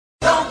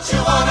Don't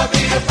you wanna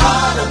be a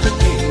part of the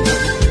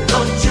kingdom?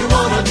 Don't you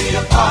wanna be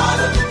a part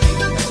of the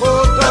kingdom?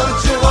 Oh, don't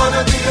you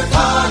wanna be a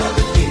part of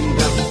the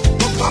kingdom?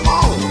 Well,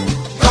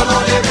 come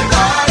on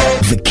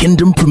everybody. The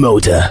Kingdom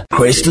Promoter,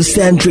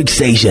 Christocentric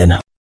Station.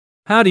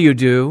 How do you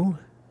do?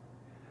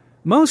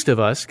 Most of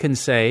us can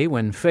say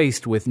when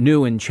faced with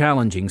new and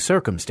challenging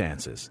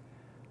circumstances,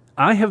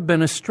 I have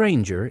been a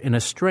stranger in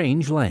a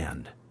strange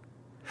land.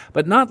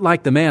 But not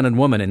like the man and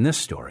woman in this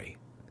story.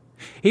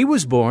 He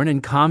was born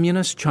in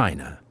communist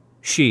China,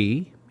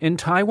 she in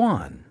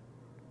Taiwan.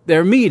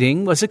 Their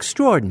meeting was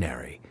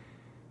extraordinary,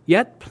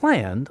 yet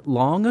planned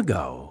long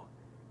ago,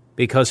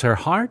 because her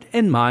heart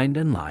and mind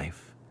and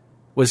life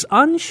was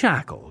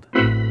unshackled.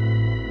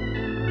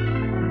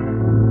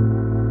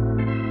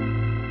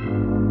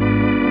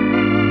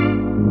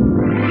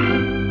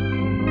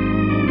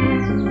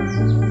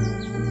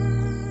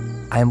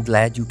 I am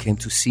glad you came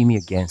to see me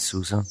again,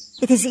 Susan.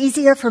 It is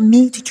easier for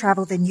me to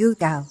travel than you,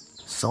 Dao.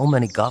 So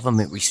many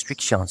government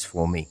restrictions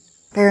for me.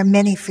 There are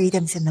many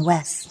freedoms in the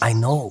West. I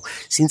know.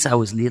 Since I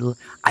was little,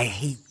 I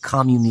hate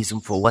communism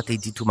for what they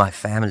did to my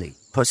family.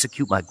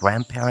 Persecute my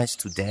grandparents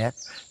to death,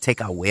 take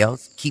our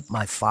wealth, keep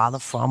my father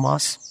from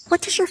us.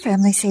 What does your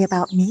family say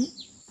about me?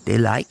 They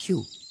like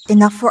you.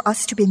 Enough for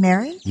us to be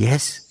married?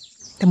 Yes.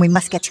 Then we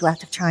must get you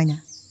out of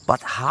China.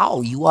 But how?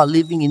 You are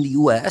living in the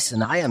U.S.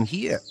 and I am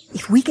here.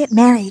 If we get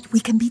married, we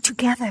can be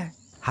together.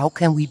 How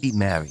can we be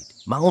married?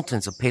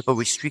 Mountains of paper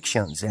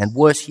restrictions, and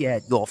worse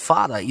yet, your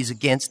father is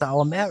against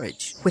our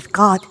marriage. With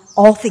God,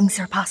 all things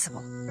are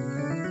possible.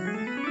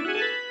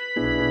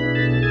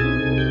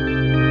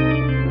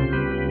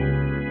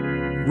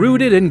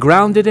 Rooted and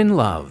grounded in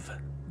love,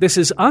 this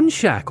is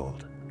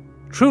Unshackled.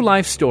 True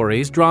life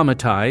stories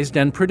dramatized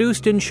and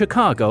produced in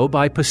Chicago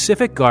by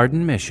Pacific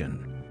Garden Mission.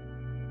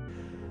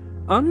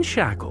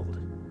 Unshackled,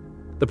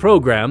 the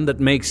program that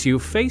makes you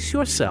face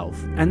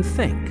yourself and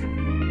think.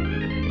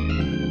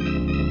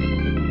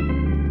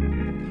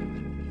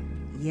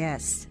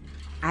 Yes,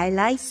 I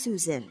like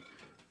Susan,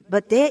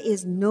 but there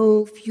is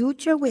no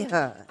future with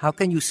her. How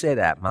can you say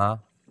that, Ma?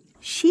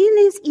 She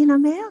lives in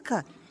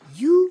America.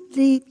 You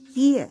live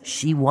here.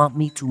 She want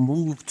me to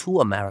move to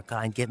America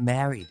and get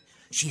married.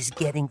 She's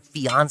getting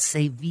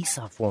fiancé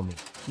visa for me.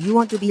 You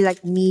want to be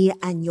like me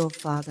and your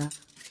father,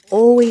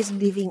 always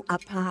living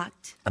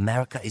apart.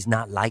 America is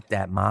not like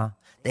that, Ma.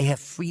 They have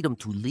freedom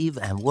to live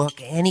and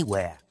work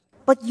anywhere.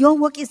 But your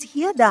work is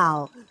here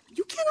now.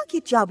 You cannot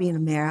get job in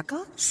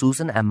America.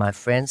 Susan and my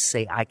friends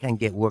say I can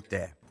get work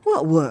there.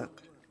 What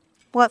work?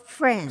 What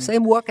friend?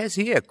 Same work as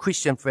here,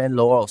 Christian friend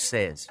Laurel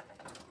says.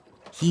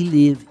 He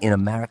lived in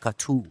America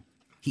too.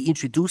 He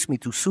introduced me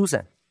to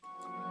Susan.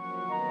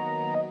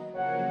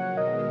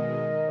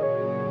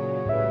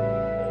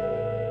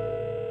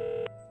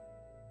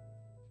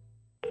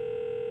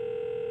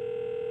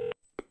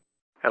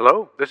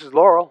 Hello, this is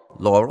Laurel.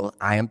 Laurel,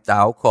 I am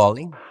Tao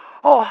calling.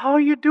 Oh, how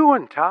you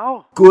doing,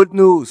 Tao? Good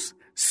news.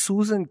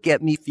 Susan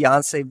get me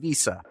fiancé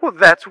visa. Well,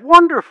 that's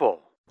wonderful.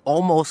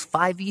 Almost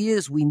 5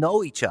 years we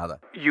know each other.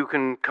 You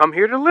can come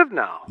here to live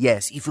now.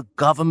 Yes, if a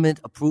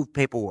government-approved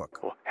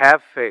paperwork. Well,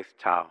 have faith,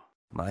 Tao.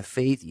 My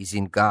faith is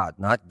in God,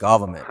 not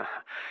government.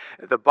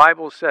 The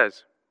Bible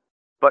says,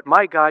 "But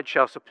my God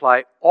shall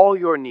supply all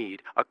your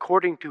need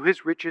according to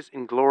his riches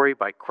in glory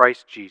by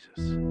Christ Jesus."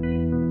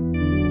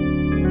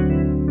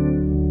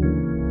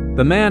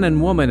 The man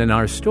and woman in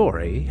our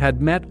story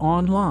had met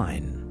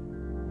online.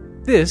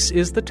 This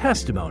is the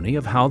testimony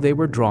of how they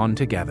were drawn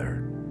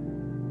together.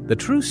 The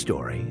true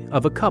story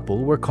of a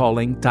couple we're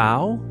calling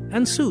Tao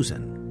and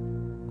Susan.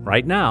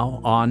 Right now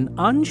on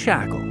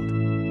Unshackled.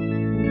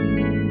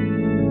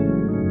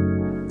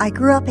 I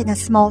grew up in a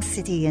small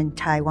city in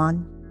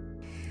Taiwan.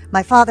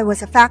 My father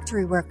was a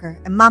factory worker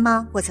and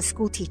Mama was a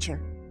school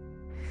teacher.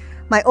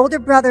 My older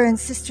brother and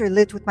sister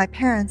lived with my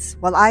parents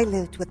while I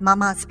lived with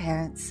Mama's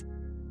parents.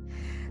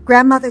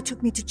 Grandmother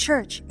took me to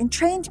church and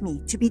trained me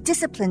to be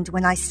disciplined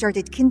when I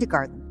started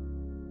kindergarten.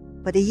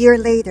 But a year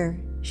later,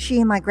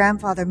 she and my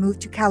grandfather moved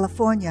to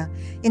California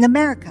in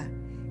America,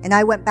 and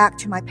I went back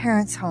to my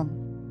parents' home.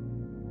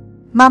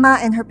 Mama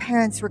and her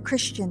parents were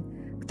Christian,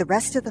 but the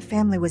rest of the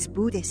family was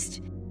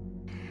Buddhist.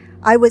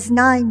 I was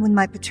 9 when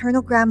my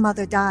paternal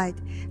grandmother died,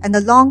 and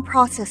the long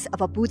process of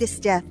a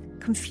Buddhist death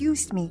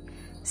confused me,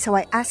 so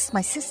I asked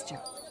my sister.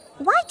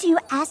 Why do you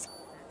ask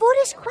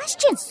Buddhist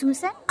questions,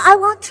 Susan? I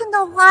want to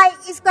know why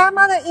is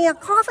grandmother in a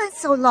coffin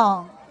so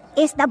long?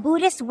 It's the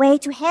Buddhist way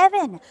to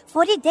heaven.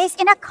 40 days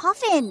in a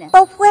coffin.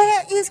 But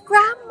where is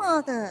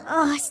grandmother?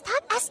 Oh,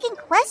 stop asking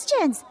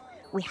questions.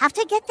 We have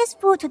to get this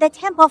food to the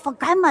temple for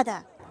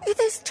grandmother. It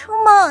is too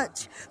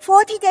much.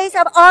 40 days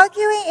of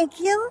arguing and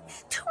killing?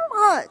 Too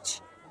much.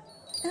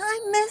 And I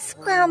miss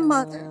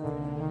grandmother.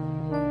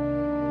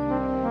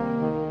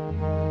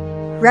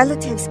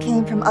 Relatives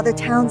came from other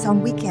towns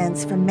on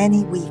weekends for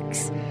many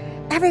weeks.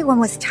 Everyone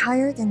was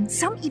tired and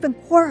some even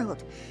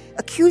quarreled,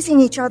 accusing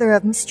each other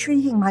of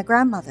mistreating my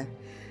grandmother.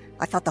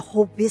 I thought the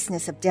whole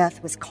business of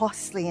death was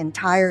costly and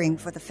tiring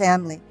for the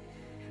family.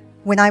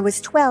 When I was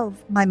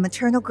 12, my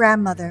maternal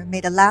grandmother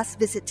made a last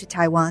visit to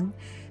Taiwan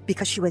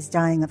because she was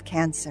dying of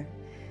cancer.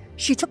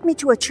 She took me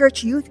to a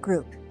church youth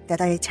group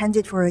that I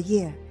attended for a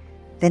year.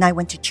 Then I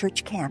went to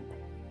church camp.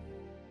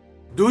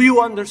 Do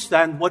you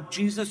understand what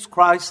Jesus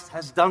Christ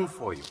has done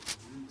for you?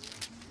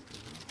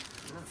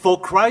 For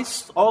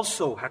Christ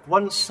also had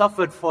once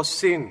suffered for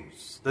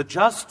sins, the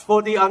just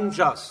for the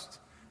unjust,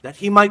 that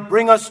he might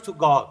bring us to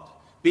God,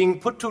 being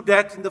put to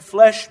death in the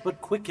flesh,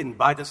 but quickened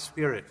by the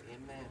Spirit.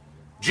 Amen.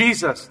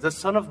 Jesus, the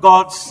Son of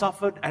God,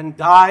 suffered and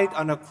died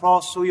on a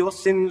cross so your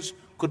sins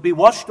could be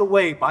washed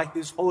away by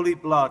his holy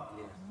blood.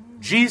 Yeah.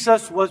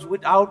 Jesus was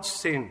without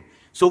sin,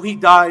 so he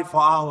died for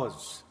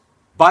ours.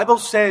 Bible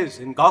says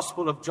in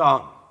Gospel of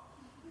John,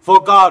 "For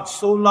God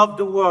so loved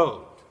the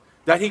world,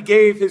 that he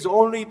gave his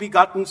only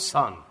begotten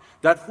Son,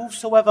 that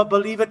whosoever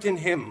believeth in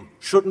him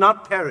should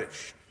not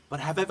perish, but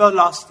have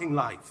everlasting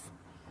life.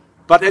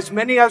 But as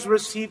many as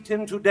received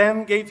him, to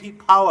them gave he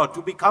power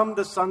to become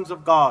the sons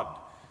of God,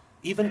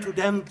 even to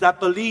them that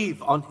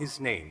believe on his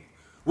name,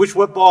 which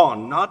were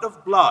born not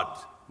of blood,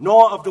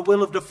 nor of the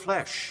will of the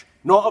flesh,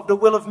 nor of the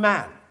will of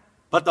man,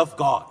 but of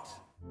God."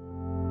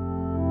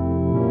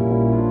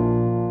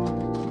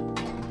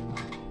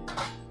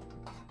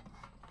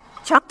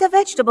 Chop the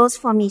vegetables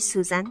for me,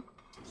 Susan.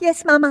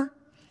 Yes, Mama.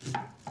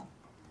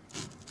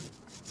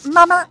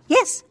 Mama,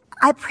 Yes,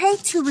 I prayed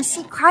to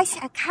receive Christ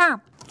at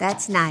camp.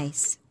 that's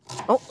nice.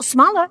 Oh,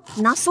 smaller,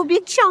 not so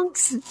big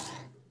chunks.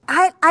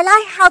 I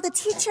like how the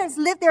teachers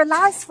live their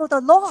lives for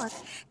the Lord.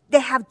 They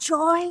have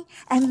joy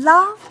and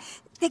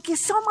love. They give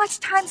so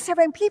much time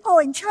serving people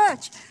in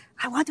church.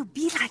 I want to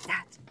be like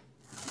that.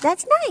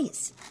 That's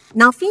nice.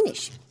 Now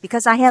finish,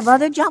 because I have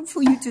other job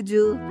for you to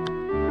do.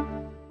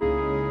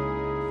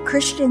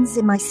 Christians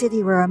in my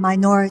city were a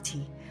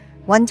minority.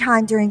 One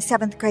time during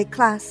 7th grade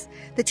class,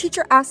 the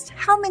teacher asked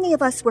how many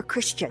of us were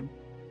Christian.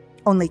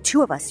 Only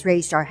 2 of us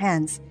raised our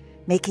hands,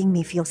 making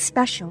me feel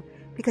special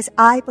because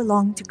I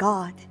belonged to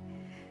God.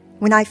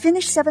 When I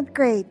finished 7th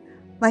grade,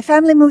 my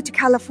family moved to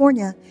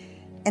California,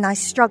 and I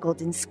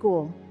struggled in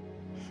school.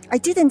 I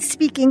didn't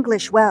speak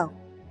English well.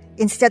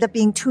 Instead of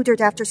being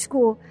tutored after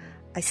school,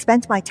 I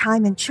spent my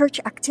time in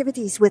church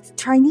activities with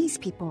Chinese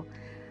people.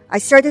 I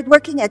started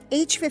working at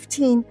age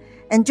 15,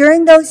 and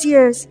during those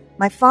years,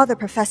 my father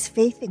professed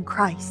faith in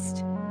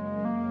Christ.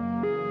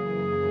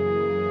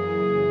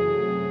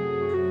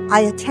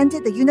 I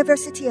attended the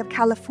University of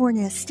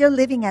California, still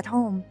living at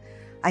home.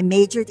 I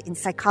majored in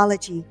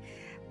psychology,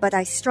 but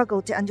I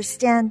struggled to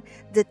understand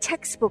the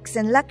textbooks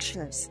and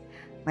lectures.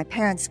 My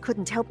parents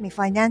couldn't help me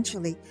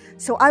financially,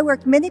 so I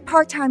worked many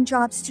part-time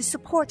jobs to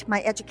support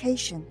my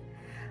education.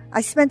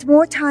 I spent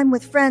more time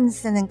with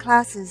friends than in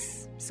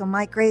classes, so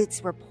my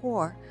grades were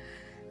poor.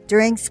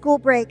 During school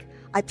break,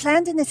 I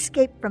planned an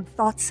escape from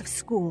thoughts of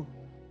school.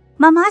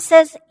 Mama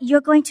says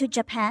you're going to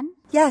Japan?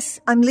 Yes,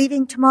 I'm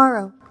leaving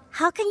tomorrow.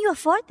 How can you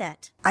afford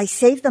that? I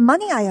saved the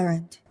money I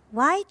earned.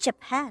 Why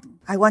Japan?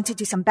 I want to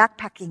do some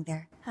backpacking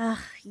there.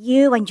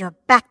 You and your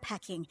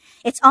backpacking.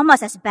 It's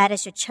almost as bad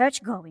as your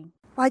church going.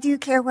 Why do you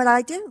care what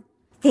I do?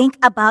 Think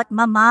about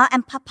Mama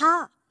and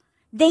Papa.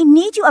 They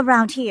need you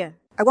around here.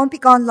 I won't be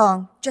gone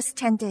long, just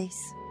 10 days.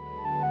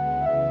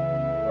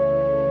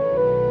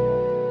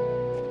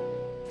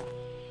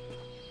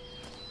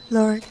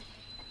 Lord,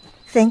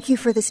 thank you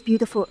for this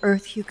beautiful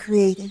earth you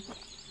created.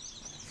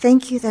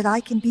 Thank you that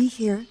I can be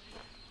here,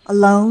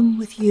 alone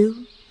with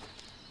you.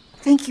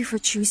 Thank you for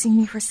choosing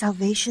me for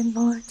salvation,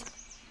 Lord.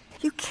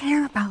 You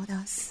care about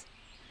us.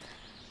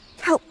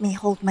 Help me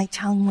hold my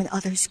tongue when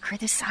others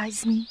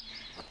criticize me.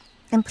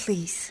 And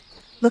please,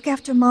 look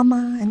after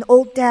Mama and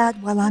old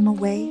Dad while I'm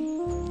away.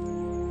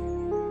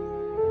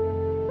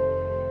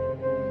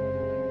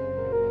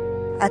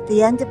 At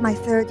the end of my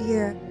 3rd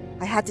year,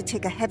 I had to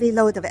take a heavy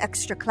load of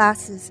extra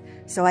classes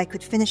so I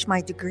could finish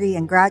my degree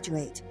and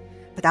graduate.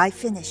 But I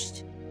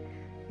finished.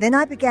 Then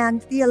I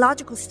began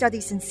theological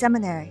studies in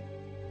seminary.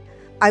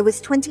 I was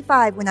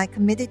 25 when I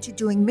committed to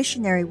doing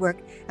missionary work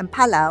in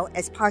Palau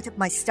as part of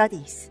my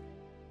studies.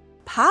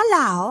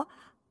 Palau?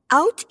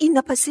 Out in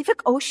the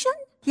Pacific Ocean?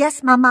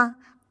 Yes, Mama.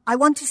 I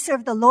want to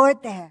serve the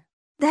Lord there.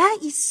 That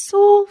is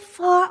so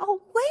far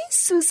away,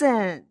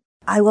 Susan.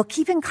 I will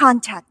keep in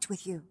contact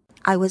with you.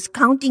 I was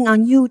counting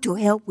on you to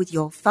help with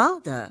your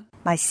father.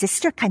 My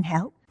sister can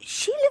help.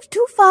 She lived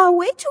too far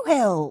away to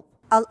help.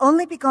 I'll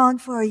only be gone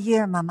for a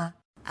year, Mama.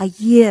 A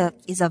year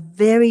is a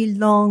very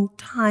long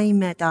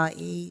time at our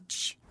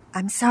age.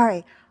 I'm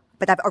sorry,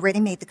 but I've already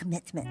made the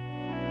commitment.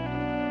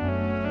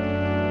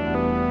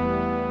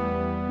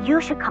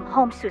 You should come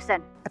home,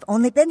 Susan. I've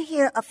only been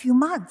here a few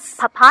months.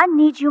 Papa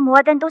needs you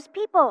more than those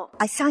people.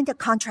 I signed a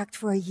contract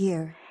for a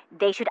year.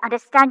 They should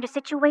understand your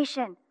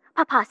situation.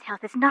 Papa's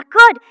health is not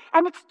good,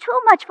 and it's too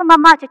much for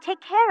Mama to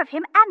take care of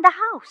him and the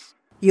house.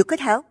 You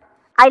could help.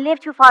 I live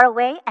too far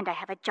away, and I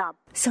have a job.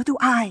 So do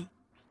I.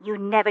 You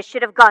never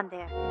should have gone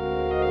there.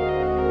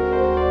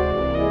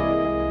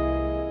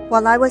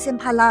 While I was in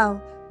Palau,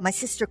 my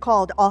sister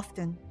called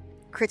often,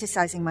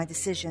 criticizing my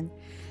decision,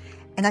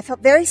 and I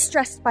felt very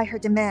stressed by her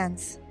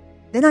demands.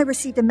 Then I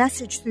received a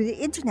message through the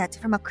internet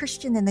from a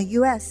Christian in the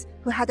U.S.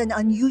 who had an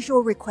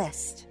unusual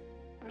request.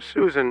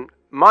 Susan,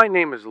 My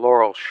name is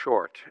Laurel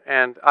Short,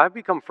 and I've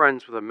become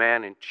friends with a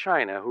man in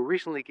China who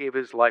recently gave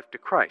his life to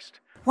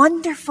Christ.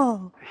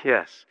 Wonderful.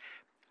 Yes.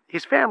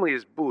 His family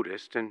is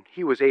Buddhist, and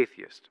he was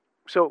atheist.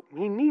 So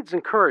he needs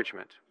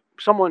encouragement,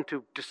 someone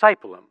to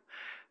disciple him.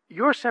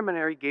 Your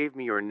seminary gave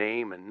me your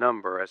name and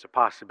number as a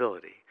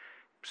possibility.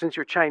 Since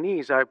you're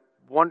Chinese, I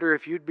wonder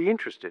if you'd be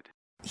interested.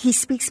 He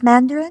speaks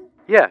Mandarin?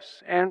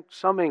 Yes, and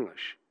some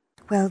English.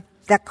 Well,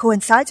 that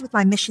coincides with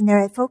my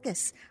missionary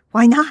focus.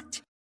 Why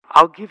not?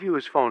 I'll give you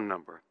his phone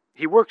number.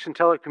 He works in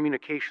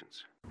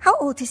telecommunications. How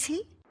old is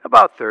he?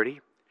 About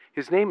 30.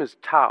 His name is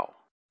Tao.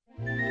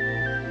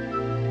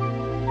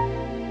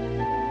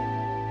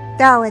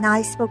 Dao and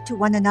I spoke to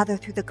one another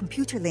through the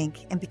computer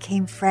link and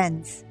became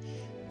friends.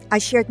 I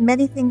shared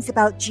many things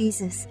about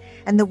Jesus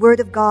and the Word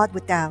of God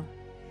with Dao.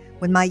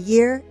 When my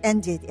year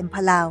ended in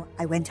Palau,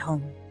 I went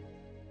home.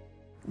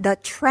 The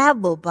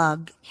travel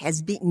bug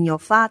has bitten your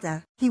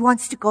father. He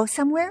wants to go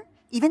somewhere,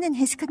 even in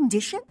his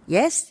condition?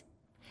 Yes.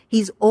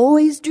 He's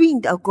always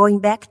dreamed of going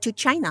back to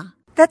China.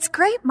 That's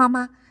great,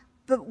 Mama.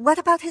 But what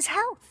about his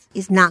health?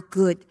 It's not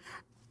good.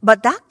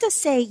 But doctors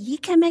say he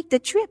can make the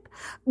trip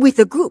with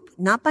a group,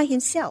 not by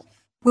himself.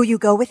 Will you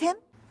go with him?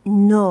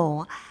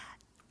 No.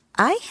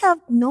 I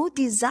have no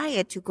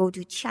desire to go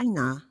to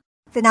China.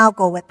 Then I'll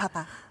go with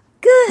Papa.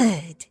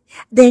 Good.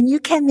 Then you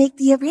can make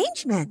the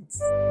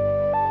arrangements.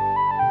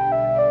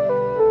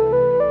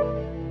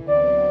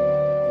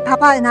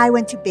 Papa and I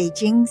went to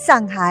Beijing,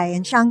 Shanghai,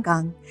 and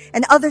Shangang,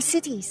 and other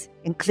cities,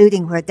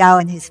 including where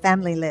Dao and his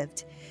family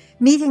lived.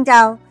 Meeting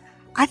Dao,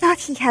 I thought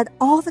he had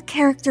all the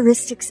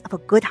characteristics of a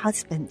good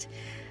husband.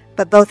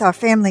 But both our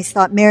families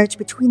thought marriage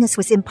between us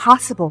was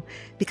impossible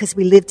because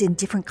we lived in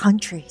different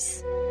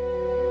countries.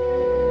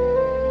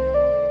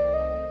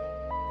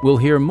 We'll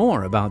hear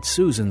more about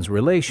Susan's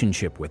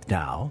relationship with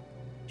Dao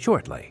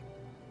shortly.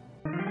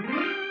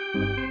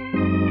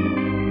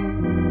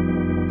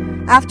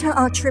 After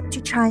our trip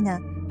to China,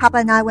 Papa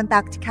and I went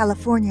back to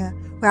California,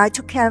 where I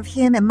took care of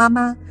him and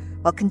Mama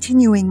while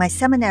continuing my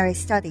seminary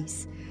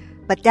studies.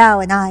 But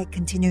Dao and I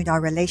continued our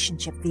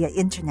relationship via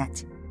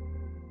internet.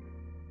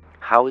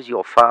 How is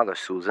your father,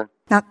 Susan?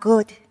 Not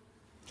good.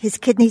 His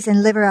kidneys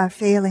and liver are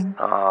failing.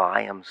 Oh,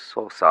 I am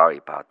so sorry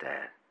about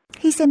that.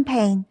 He's in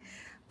pain,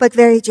 but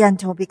very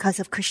gentle because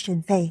of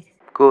Christian faith.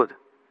 Good.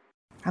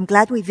 I'm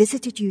glad we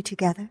visited you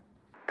together.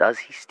 Does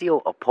he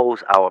still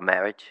oppose our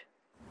marriage?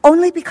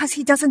 Only because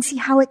he doesn't see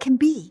how it can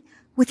be,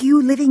 with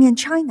you living in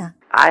China.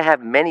 I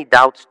have many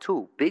doubts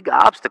too, big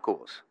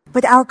obstacles.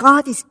 But our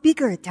God is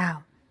bigger,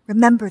 Dao.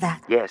 Remember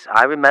that. Yes,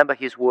 I remember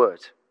his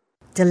words.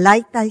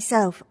 Delight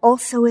thyself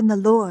also in the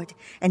Lord,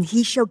 and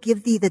he shall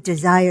give thee the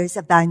desires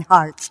of thine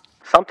heart.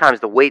 Sometimes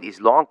the wait is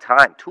long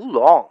time, too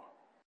long.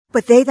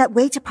 But they that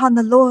wait upon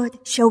the Lord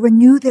shall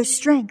renew their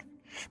strength.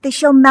 They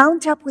shall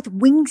mount up with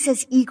wings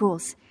as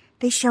eagles.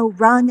 They shall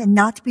run and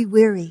not be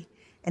weary,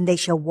 and they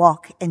shall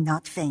walk and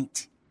not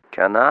faint.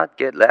 Cannot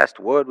get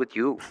last word with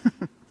you.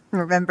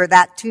 Remember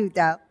that too,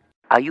 Dao.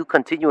 Are you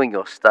continuing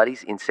your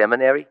studies in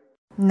seminary?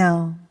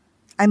 No,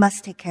 I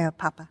must take care of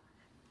Papa.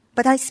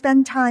 But I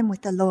spend time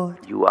with the Lord.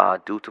 You are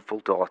a dutiful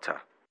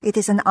daughter. It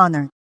is an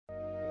honor.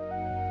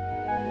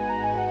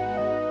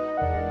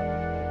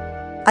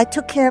 I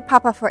took care of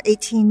Papa for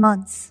 18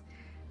 months.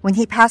 When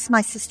he passed,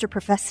 my sister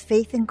professed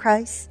faith in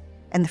Christ,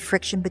 and the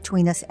friction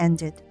between us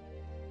ended.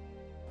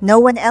 No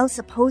one else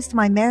opposed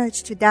my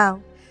marriage to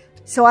Dao,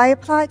 so I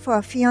applied for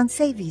a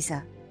fiancé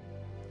visa.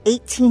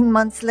 18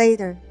 months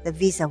later, the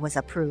visa was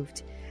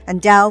approved,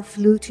 and Dao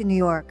flew to New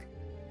York.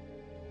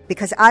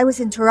 Because I was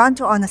in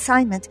Toronto on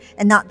assignment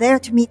and not there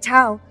to meet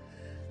Tao,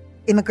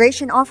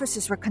 immigration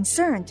officers were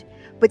concerned,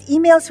 but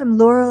emails from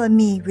Laurel and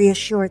me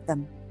reassured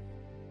them.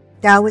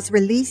 Dao was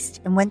released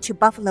and went to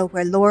Buffalo,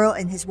 where Laurel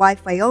and his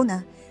wife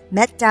Iona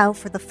met Dao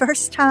for the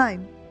first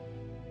time.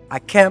 I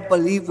can't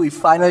believe we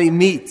finally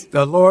meet.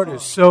 The Lord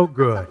is so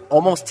good.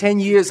 Almost 10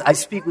 years I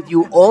speak with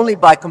you only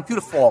by computer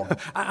phone.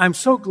 I'm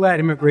so glad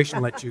immigration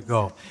let you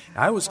go.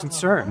 I was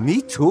concerned.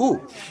 Me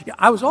too. Yeah,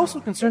 I was also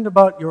concerned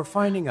about your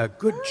finding a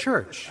good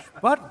church,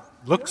 but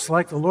looks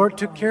like the Lord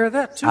took care of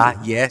that too.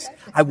 Yes.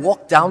 I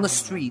walked down the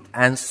street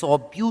and saw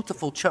a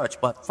beautiful church,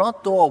 but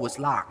front door was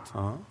locked.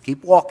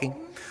 Keep walking.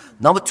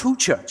 Number 2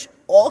 church,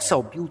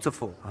 also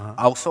beautiful,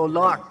 also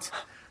locked.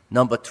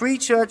 Number 3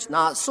 church,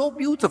 not so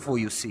beautiful,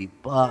 you see,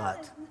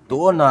 but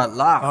door not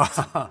locked.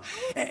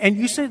 And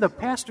you say the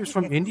pastor's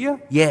from India?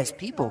 Yes,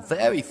 people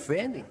very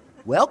friendly.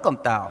 Welcome,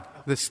 Tao.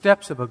 The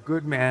steps of a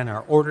good man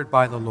are ordered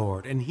by the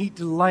Lord, and he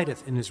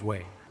delighteth in his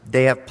way.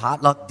 They have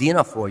potluck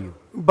dinner for you.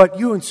 But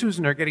you and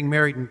Susan are getting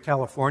married in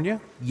California?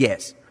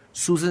 Yes,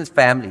 Susan's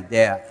family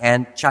there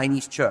and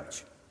Chinese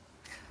church.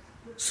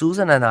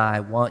 Susan and I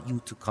want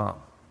you to come.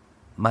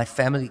 My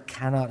family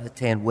cannot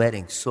attend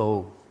weddings,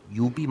 so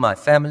you be my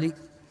family.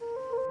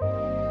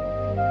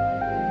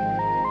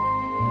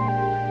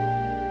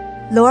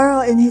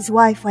 Laurel and his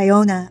wife,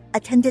 Iona,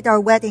 attended our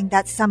wedding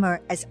that summer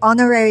as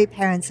honorary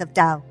parents of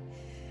Dao.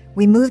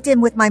 We moved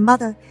in with my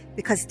mother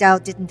because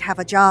Dao didn't have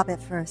a job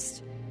at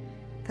first.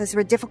 Those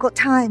were difficult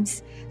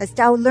times as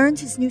Dao learned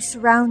his new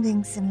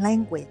surroundings and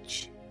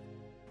language.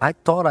 I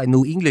thought I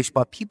knew English,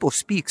 but people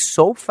speak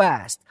so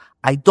fast.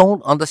 I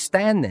don't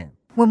understand them.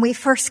 When we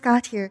first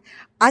got here,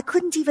 I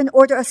couldn't even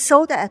order a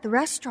soda at the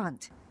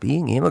restaurant.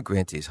 Being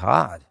immigrant is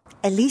hard.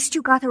 At least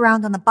you got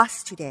around on the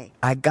bus today.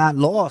 I got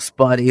lost,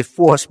 but it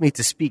forced me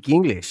to speak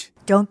English.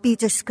 Don't be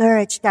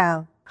discouraged,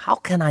 Dao. How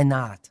can I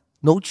not?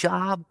 No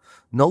job,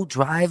 no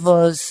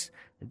drivers.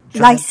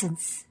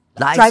 License.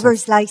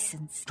 Driver's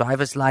license.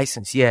 Driver's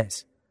license,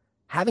 yes.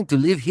 Having to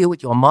live here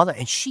with your mother,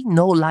 and she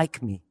no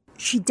like me.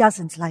 She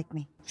doesn't like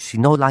me. She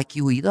no like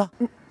you either?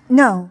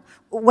 No.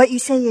 What you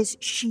say is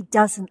she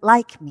doesn't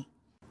like me.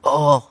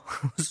 Oh,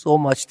 so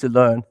much to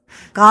learn.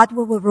 God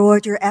will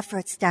reward your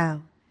efforts,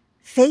 Dao.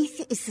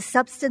 Faith is the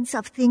substance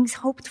of things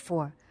hoped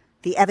for,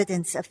 the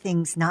evidence of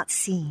things not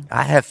seen.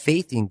 I have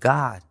faith in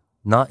God,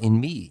 not in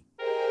me.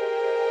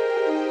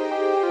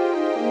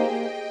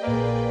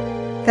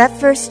 That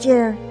first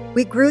year,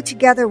 we grew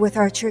together with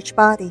our church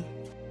body.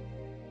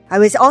 I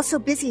was also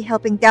busy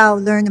helping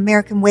Dao learn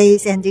American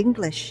ways and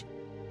English.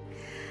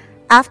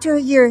 After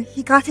a year,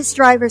 he got his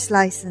driver's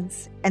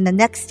license, and the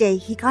next day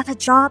he got a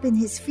job in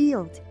his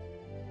field.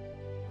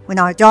 When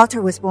our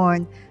daughter was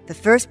born, the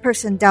first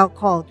person Dao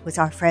called was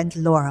our friend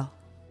Laurel.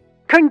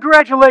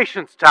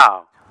 Congratulations,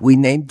 Dao. We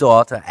named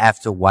daughter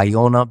after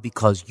Wyona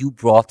because you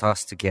brought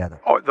us together.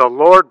 Oh, the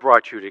Lord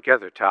brought you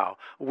together, Tao.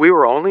 We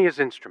were only his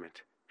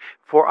instrument.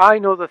 For I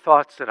know the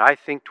thoughts that I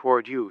think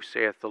toward you,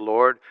 saith the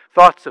Lord,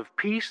 thoughts of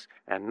peace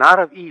and not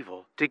of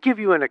evil, to give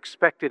you an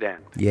expected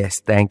end. Yes,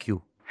 thank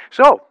you.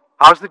 So,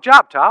 how's the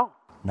job, Tao?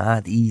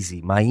 Not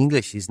easy. My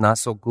English is not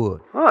so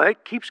good. Well,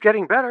 it keeps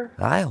getting better.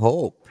 I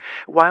hope.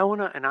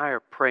 Wyona and I are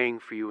praying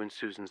for you and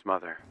Susan's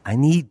mother. I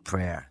need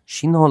prayer.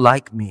 She no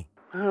like me.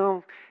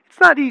 Well, it's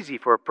not easy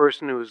for a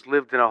person who has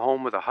lived in a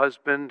home with a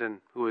husband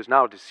and who is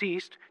now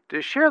deceased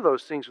to share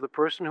those things with a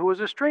person who is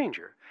a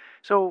stranger.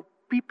 So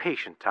be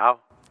patient, Tao.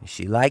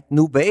 She like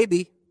new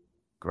baby.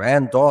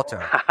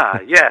 Granddaughter.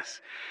 Yes.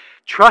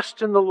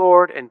 Trust in the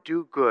Lord and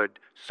do good,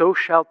 so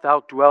shalt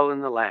thou dwell in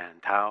the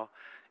land, Tao.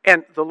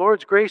 And the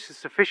Lord's grace is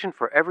sufficient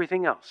for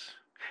everything else.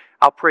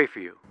 I'll pray for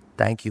you.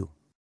 Thank you.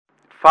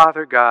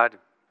 Father God,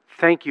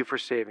 thank you for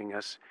saving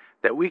us,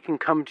 that we can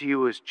come to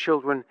you as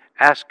children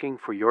asking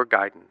for your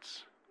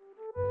guidance.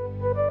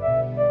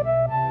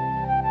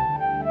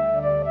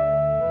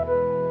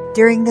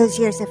 During those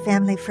years of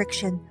family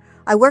friction,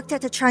 I worked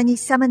at a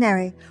Chinese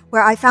seminary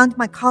where I found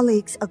my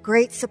colleagues a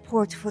great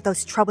support for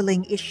those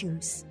troubling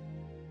issues.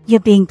 You're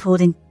being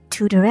pulled in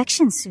two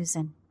directions,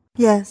 Susan.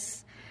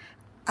 Yes.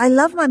 I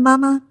love my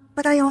mama,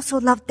 but I also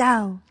love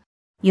Dao.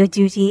 Your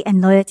duty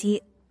and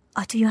loyalty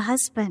are to your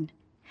husband.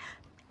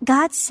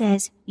 God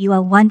says you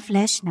are one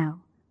flesh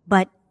now,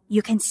 but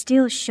you can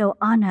still show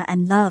honor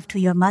and love to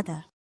your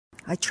mother.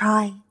 I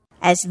try.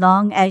 As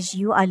long as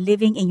you are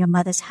living in your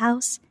mother's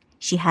house,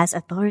 she has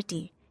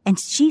authority, and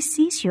she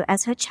sees you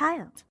as her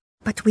child.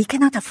 But we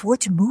cannot afford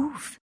to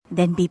move.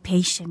 Then be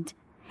patient,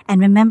 and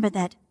remember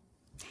that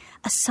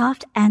a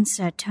soft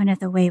answer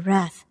turneth away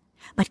wrath,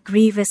 but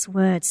grievous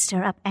words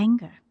stir up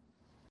anger.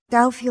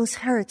 Dao feels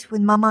hurt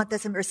when Mama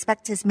doesn't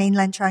respect his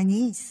mainland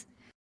Chinese.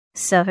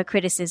 So her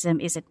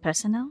criticism isn't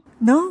personal?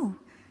 No.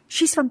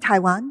 She's from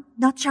Taiwan,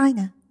 not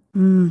China.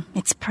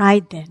 It's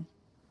pride then.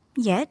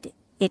 Yet,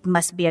 it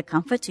must be a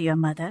comfort to your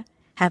mother,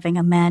 having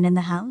a man in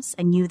the house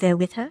and you there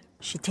with her.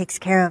 She takes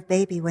care of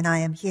baby when I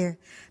am here,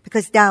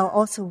 because Dao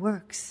also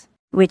works.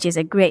 Which is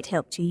a great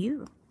help to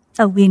you.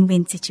 A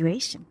win-win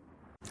situation.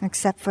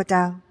 Except for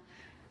Dao.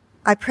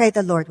 I pray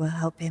the Lord will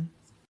help him.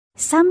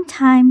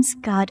 Sometimes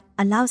God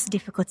allows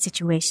difficult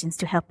situations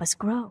to help us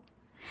grow.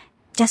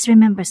 Just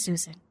remember,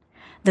 Susan,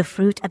 the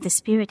fruit of the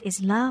Spirit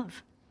is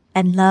love,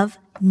 and love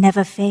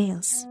never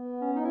fails.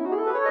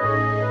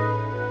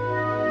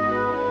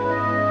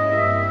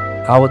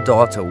 Our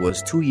daughter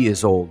was 2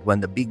 years old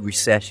when the big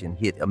recession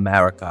hit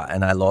America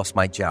and I lost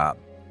my job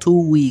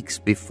 2 weeks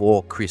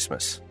before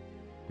Christmas.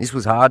 This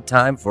was a hard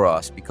time for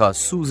us because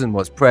Susan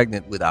was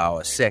pregnant with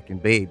our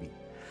second baby.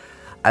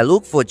 I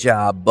looked for a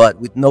job, but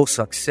with no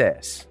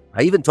success.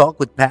 I even talked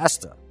with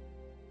Pastor.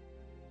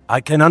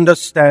 I can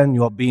understand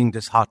your being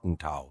disheartened,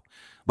 Tao,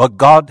 but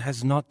God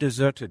has not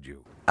deserted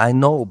you. I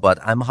know, but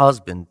I'm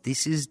husband.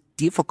 This is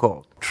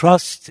difficult.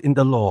 Trust in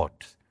the Lord.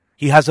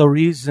 He has a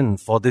reason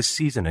for this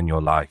season in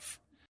your life.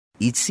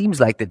 It seems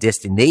like the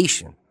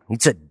destination.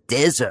 It's a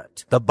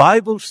desert. The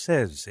Bible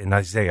says in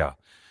Isaiah,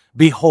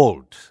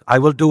 "Behold, I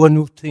will do a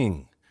new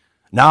thing.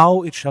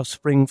 Now it shall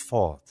spring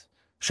forth.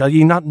 Shall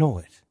ye not know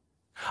it?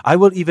 I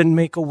will even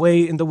make a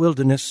way in the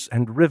wilderness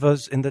and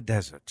rivers in the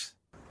desert."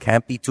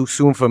 Can't be too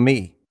soon for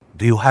me.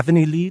 Do you have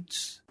any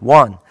leads?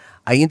 One,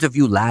 I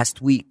interviewed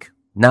last week.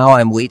 Now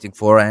I'm waiting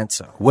for an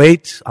answer.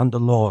 Wait on the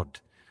Lord.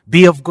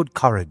 Be of good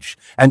courage,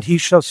 and he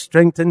shall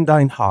strengthen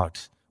thine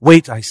heart.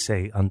 Wait, I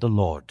say, on the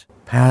Lord.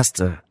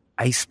 Pastor,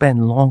 I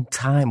spend long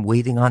time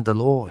waiting on the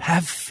Lord.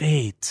 Have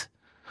faith.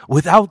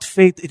 Without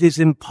faith it is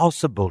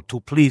impossible to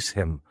please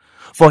him.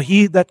 For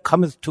he that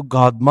cometh to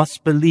God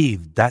must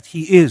believe that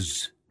he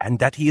is, and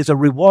that he is a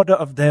rewarder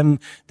of them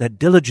that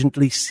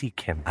diligently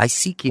seek him. I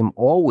seek him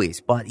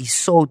always, but he's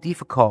so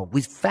difficult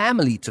with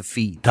family to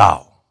feed.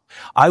 Tao,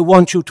 I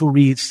want you to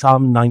read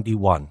Psalm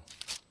 91,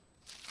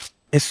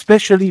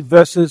 especially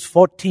verses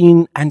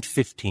 14 and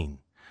 15.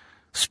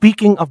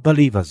 Speaking of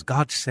believers,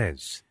 God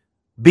says,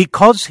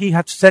 "Because he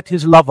hath set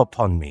his love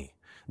upon me,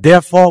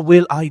 therefore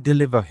will I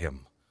deliver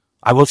him.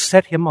 I will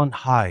set him on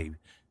high,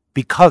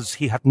 because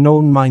he hath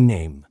known my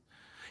name.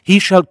 He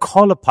shall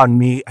call upon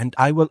me, and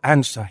I will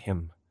answer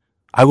him.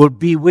 I will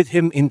be with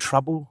him in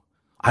trouble.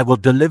 I will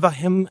deliver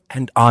him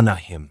and honor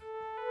him."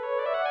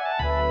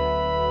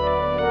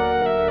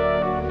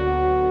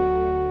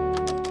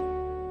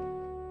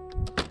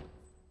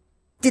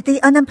 Did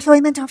the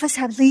unemployment office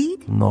have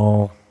lead?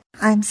 No,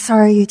 I'm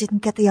sorry you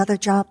didn't get the other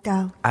job,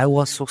 Dao. I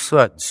was so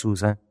certain,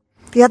 Susan.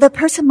 The other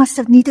person must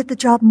have needed the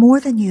job more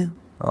than you.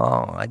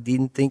 Oh, I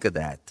didn't think of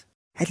that.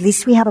 At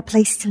least we have a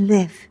place to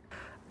live.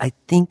 I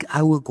think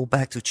I will go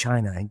back to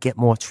China and get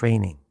more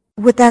training.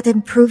 Would that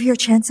improve your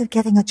chance of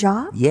getting a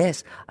job?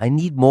 Yes, I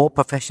need more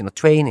professional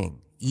training.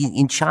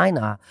 In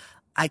China,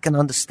 I can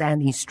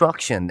understand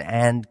instruction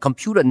and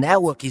computer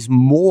network is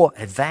more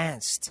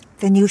advanced.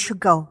 Then you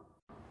should go.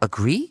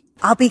 Agree?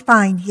 I'll be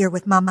fine here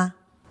with Mama.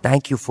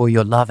 Thank you for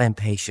your love and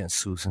patience,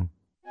 Susan.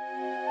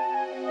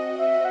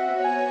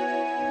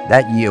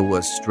 That year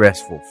was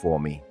stressful for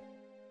me.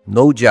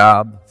 No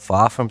job,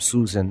 far from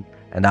Susan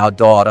and our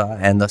daughter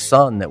and the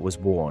son that was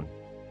born.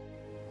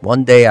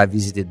 One day I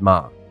visited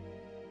Ma.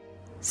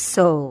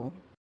 So,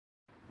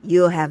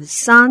 you have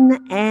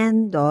son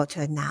and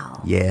daughter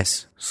now.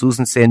 Yes,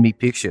 Susan sent me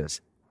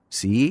pictures.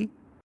 See?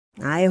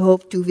 I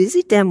hope to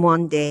visit them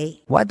one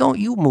day. Why don't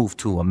you move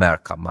to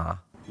America, Ma?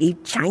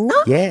 In China?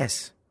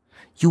 Yes.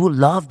 You will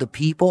love the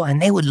people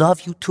and they will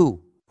love you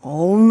too.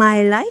 All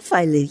my life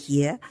I live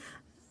here.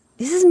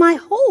 This is my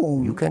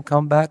home. You can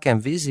come back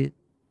and visit.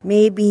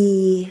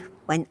 Maybe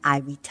when I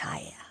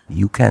retire.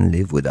 You can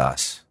live with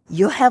us.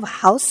 You have a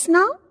house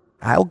now?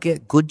 I'll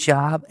get good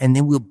job and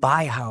then we'll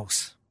buy a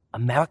house.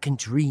 American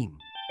dream.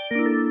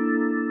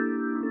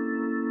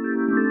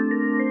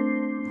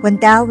 When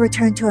Dao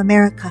returned to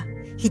America,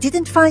 he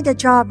didn't find a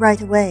job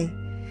right away.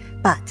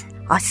 But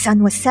our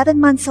son was 7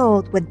 months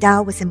old when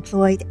Dao was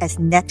employed as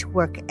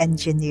network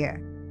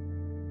engineer.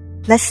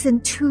 Less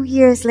than 2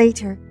 years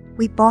later,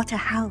 we bought a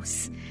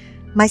house.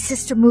 My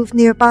sister moved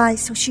nearby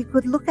so she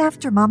could look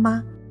after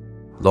Mama.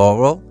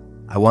 Laurel,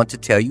 I want to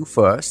tell you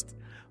first,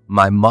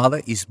 my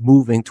mother is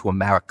moving to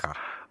America.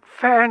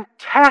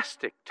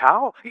 Fantastic,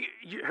 Tao.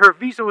 Her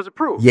visa was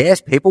approved.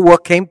 Yes,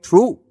 paperwork came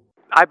through.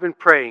 I've been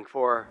praying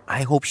for her.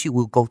 I hope she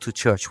will go to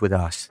church with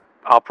us.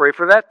 I'll pray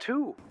for that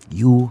too.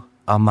 You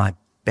are my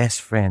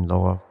best friend,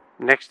 Laurel.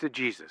 Next to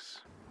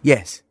Jesus.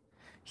 Yes,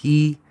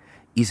 he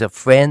is a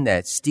friend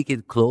that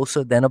sticks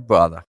closer than a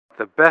brother.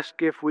 The best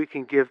gift we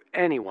can give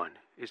anyone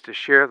is to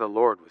share the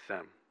Lord with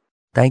them.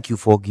 Thank you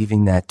for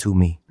giving that to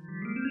me.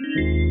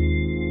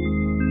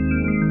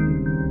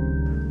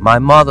 My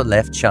mother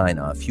left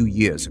China a few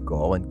years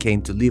ago and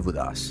came to live with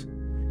us.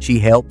 She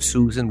helped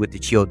Susan with the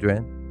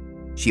children.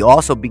 She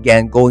also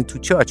began going to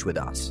church with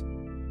us.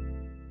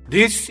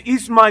 "This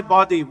is my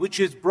body which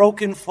is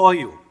broken for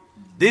you.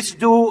 This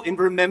do in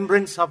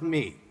remembrance of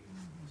me."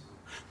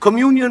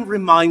 Communion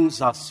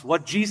reminds us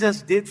what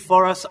Jesus did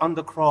for us on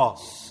the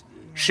cross,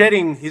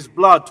 shedding his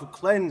blood to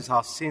cleanse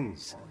our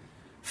sins.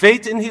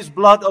 Faith in his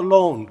blood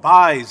alone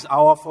buys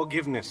our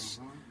forgiveness.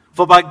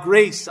 For by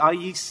grace are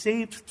ye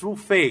saved through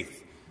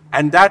faith,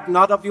 and that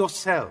not of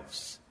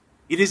yourselves.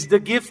 It is the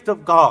gift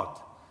of God,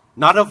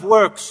 not of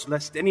works,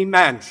 lest any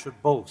man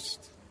should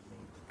boast.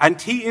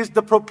 And he is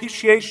the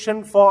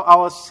propitiation for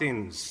our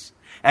sins,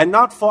 and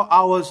not for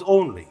ours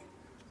only,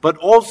 but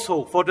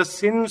also for the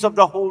sins of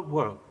the whole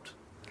world.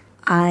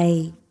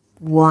 I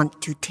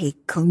want to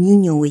take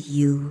communion with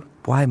you.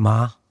 Why,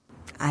 Ma?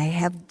 I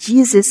have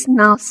Jesus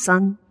now,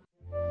 son.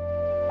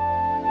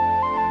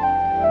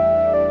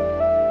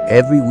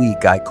 Every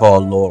week I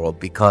call Laurel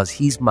because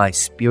he's my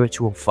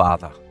spiritual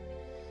father.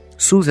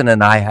 Susan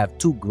and I have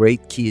 2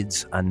 great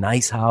kids, a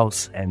nice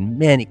house, and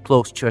many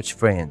close church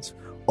friends,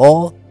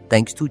 all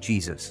thanks to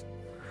Jesus.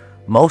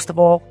 Most of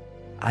all,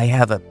 I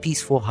have a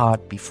peaceful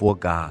heart before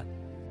God.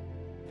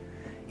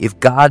 If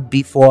God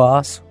be for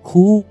us,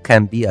 who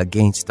can be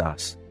against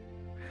us?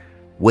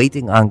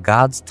 Waiting on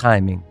God's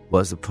timing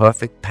was the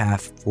perfect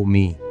path for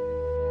me.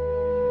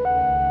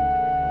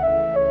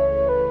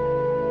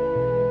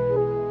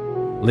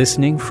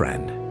 Listening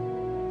friend,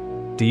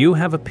 do you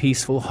have a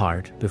peaceful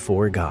heart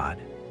before God?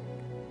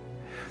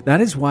 That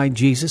is why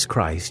Jesus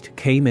Christ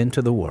came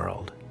into the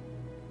world.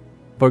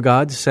 For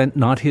God sent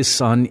not his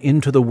Son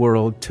into the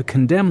world to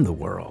condemn the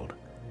world,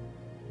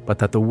 but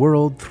that the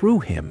world through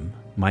him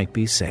might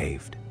be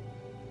saved.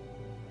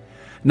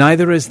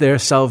 Neither is there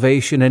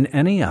salvation in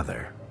any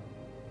other,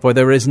 for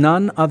there is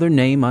none other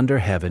name under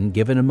heaven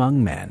given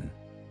among men,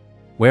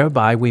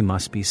 whereby we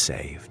must be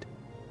saved.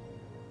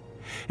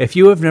 If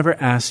you have never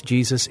asked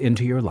Jesus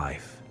into your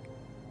life,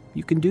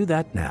 you can do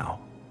that now,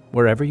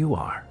 wherever you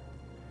are.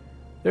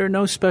 There are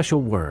no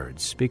special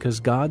words because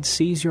God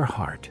sees your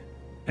heart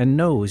and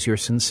knows your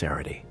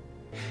sincerity.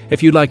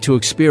 If you'd like to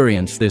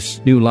experience this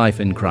new life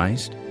in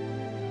Christ,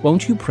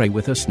 won't you pray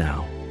with us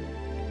now?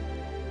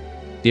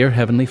 Dear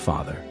Heavenly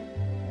Father,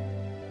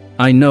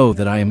 I know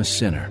that I am a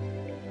sinner.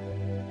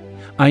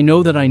 I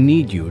know that I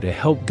need you to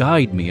help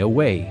guide me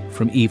away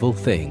from evil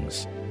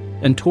things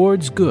and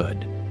towards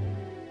good,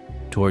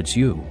 towards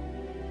you.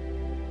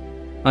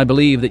 I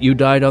believe that you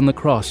died on the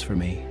cross for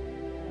me.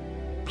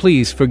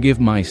 Please forgive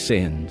my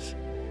sins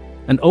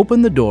and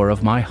open the door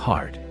of my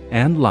heart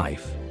and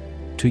life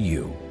to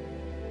you.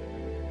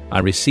 I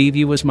receive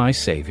you as my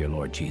Savior,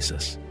 Lord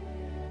Jesus.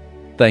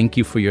 Thank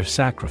you for your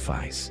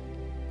sacrifice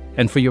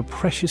and for your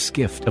precious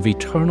gift of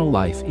eternal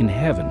life in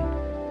heaven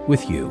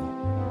with you.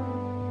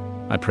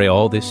 I pray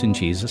all this in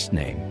Jesus'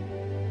 name.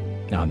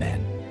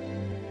 Amen.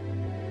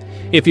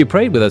 If you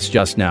prayed with us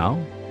just now,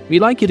 we'd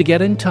like you to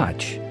get in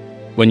touch.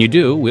 When you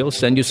do, we'll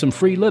send you some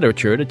free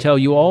literature to tell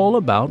you all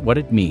about what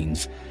it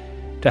means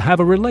to have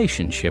a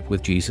relationship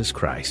with Jesus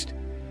Christ.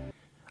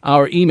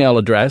 Our email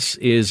address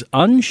is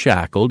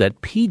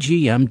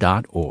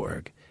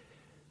unshackled@pgm.org.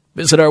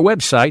 Visit our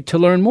website to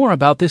learn more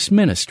about this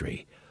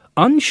ministry,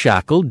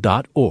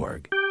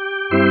 unshackled.org.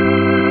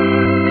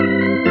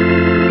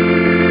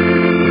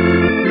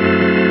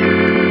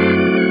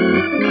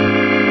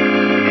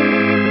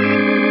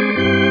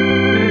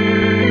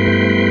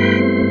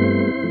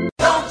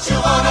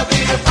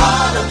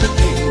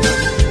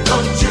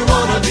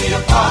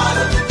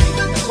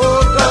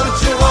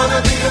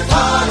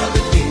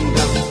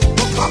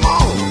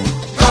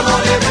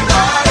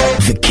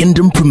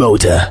 Kingdom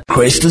Promoter,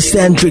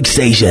 Christocentric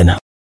Station.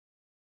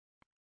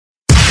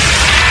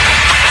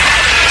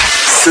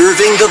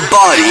 Serving the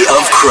body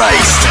of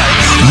Christ.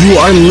 You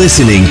are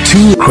listening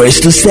to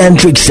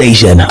Christocentric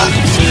Station,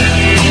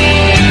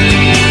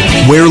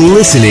 where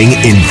listening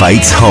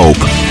invites hope.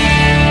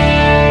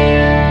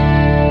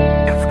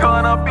 It's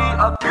gonna be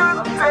a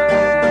good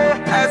day.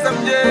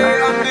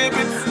 SMJ, I'm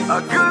living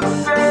a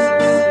good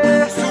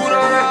day. Sooner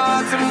or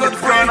later,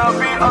 it's gonna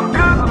be a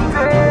good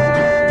day.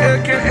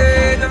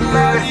 AKA the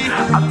lady,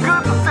 a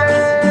good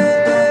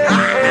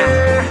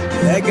day.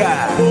 That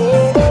guy.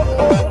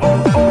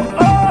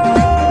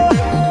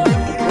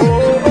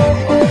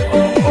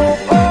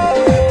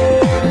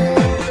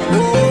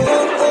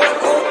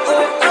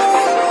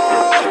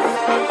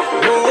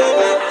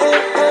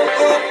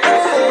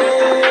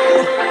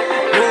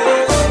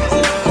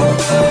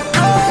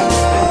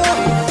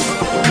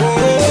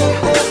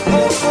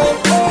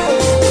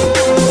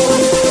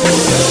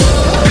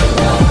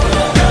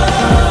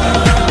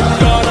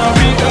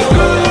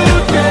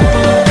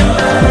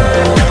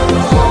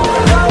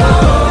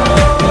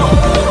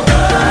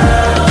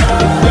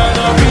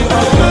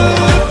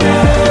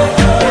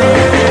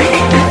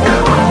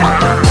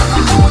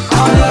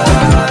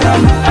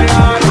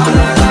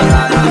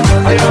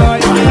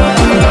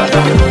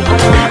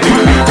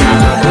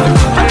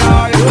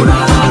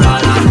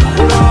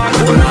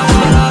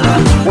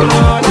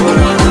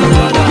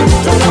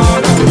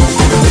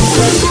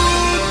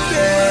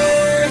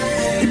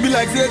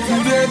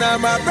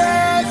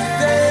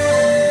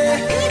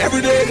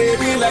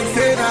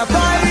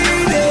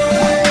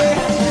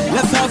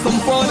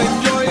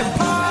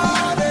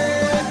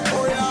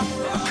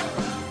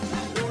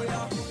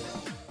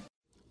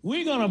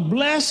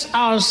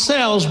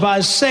 Ourselves by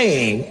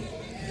saying,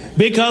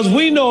 because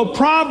we know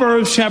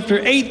Proverbs chapter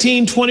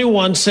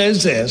 18:21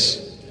 says this: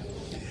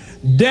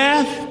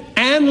 death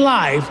and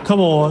life, come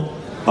on,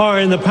 are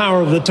in the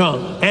power of the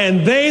tongue,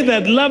 and they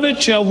that love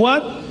it shall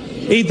what?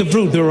 Eat the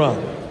fruit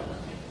thereof.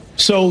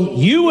 So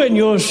you and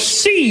your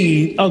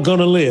seed are going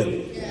to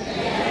live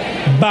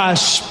by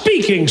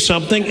speaking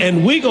something,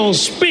 and we're going to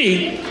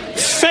speak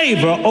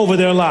favor over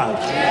their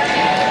lives.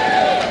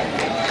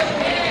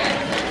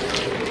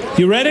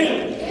 You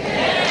ready?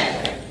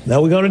 Now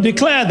we're going to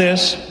declare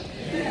this.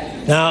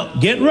 Now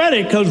get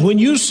ready, because when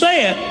you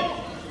say it,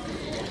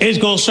 it's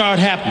going to start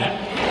happening.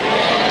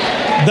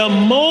 The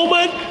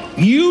moment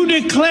you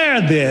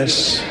declare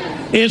this,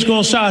 it's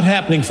going to start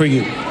happening for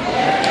you.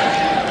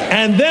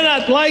 And then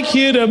I'd like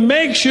you to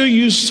make sure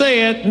you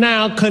say it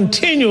now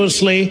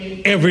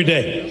continuously every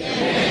day.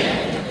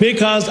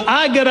 Because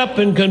I get up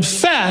and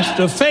confess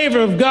the favor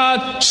of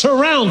God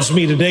surrounds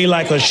me today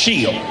like a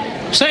shield.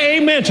 Say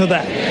amen to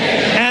that.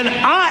 And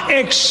I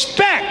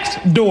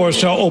expect doors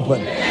to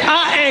open.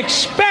 I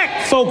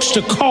expect folks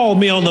to call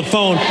me on the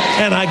phone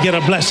and I get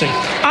a blessing.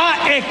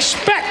 I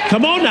expect,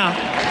 come on now.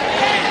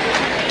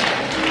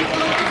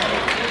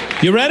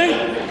 You ready?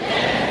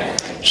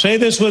 Say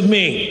this with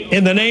me.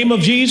 In the name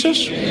of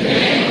Jesus,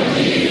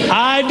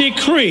 I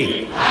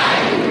decree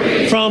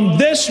from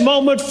this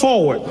moment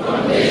forward,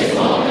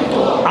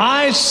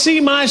 I see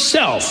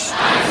myself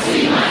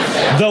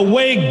the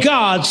way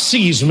God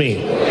sees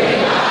me.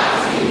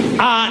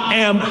 I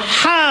am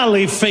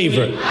highly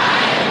favored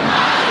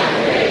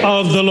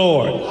of the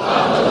Lord.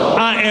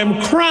 I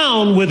am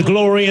crowned with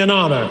glory and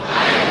honor.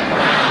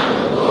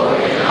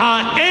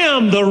 I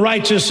am the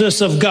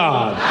righteousness of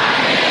God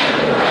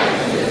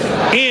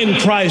in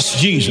Christ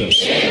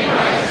Jesus.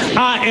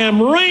 I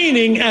am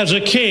reigning as a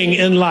king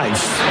in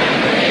life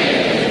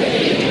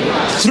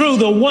through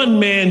the one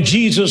man,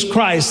 Jesus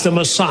Christ, the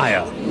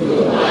Messiah.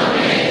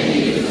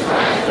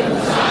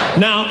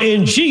 Now,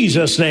 in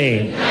Jesus'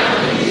 name,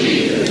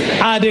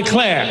 I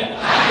declare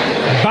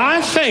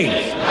by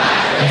faith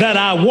that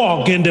I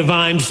walk in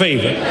divine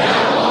favor.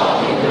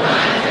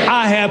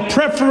 I have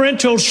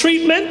preferential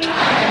treatment,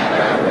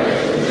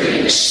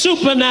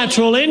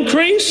 supernatural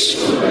increase.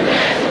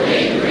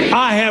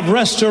 I have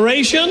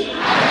restoration.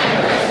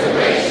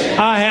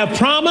 I have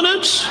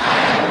prominence.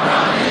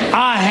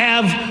 I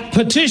have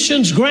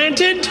petitions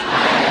granted.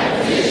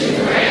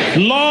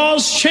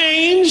 Laws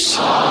changed.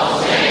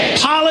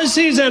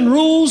 Policies and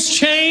rules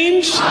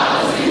changed.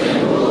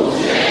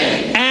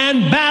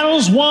 And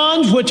battles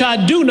won which I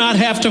do not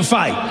have to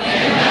fight.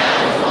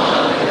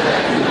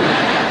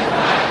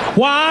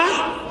 Why?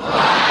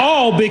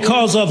 All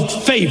because of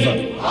favor.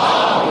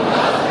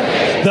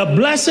 The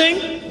blessing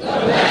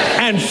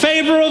and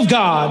favor of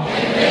God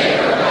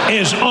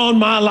is on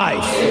my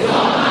life.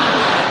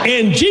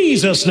 In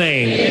Jesus'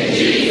 name.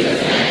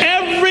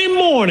 Every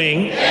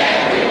morning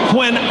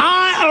when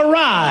I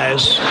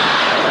arise,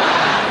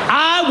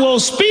 I will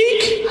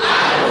speak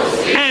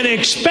and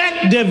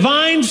expect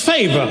divine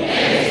favor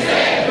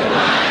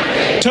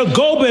to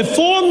go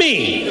before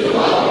me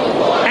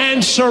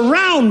and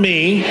surround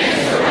me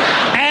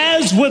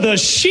as with a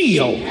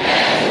shield,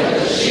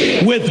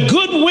 with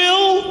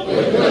goodwill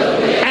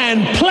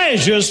and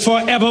pleasures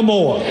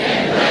forevermore.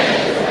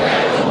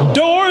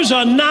 Doors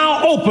are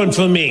now open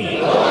for me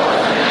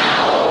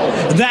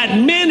that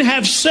men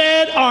have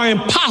said are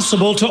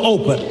impossible to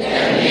open.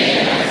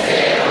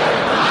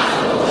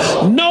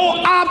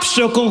 No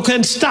obstacle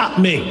can stop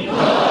me.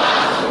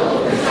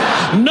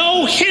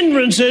 No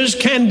hindrances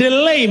can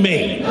delay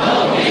me.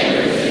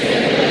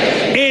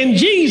 In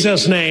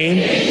Jesus'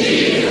 name,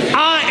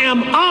 I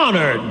am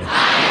honored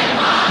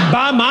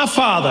by my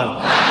Father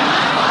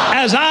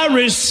as I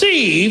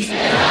receive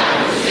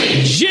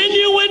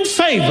genuine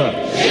favor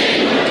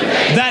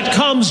that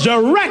comes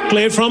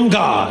directly from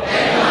God.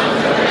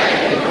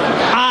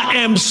 I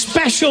am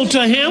special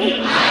to Him.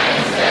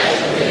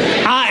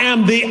 I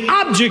am the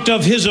object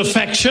of His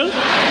affection.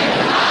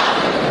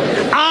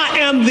 I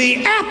am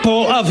the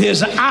apple of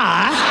His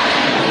eye.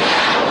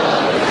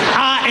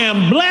 I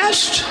am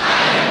blessed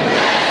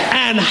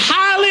and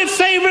highly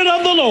favored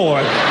of the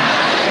Lord.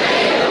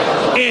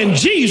 In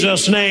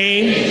Jesus'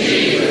 name,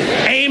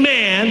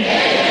 amen.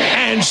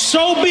 And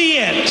so be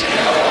it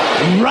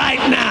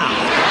right now.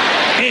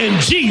 In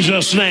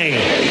Jesus' name.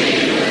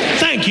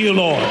 Thank you,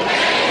 Lord.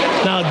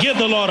 Now give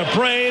the Lord a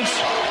praise.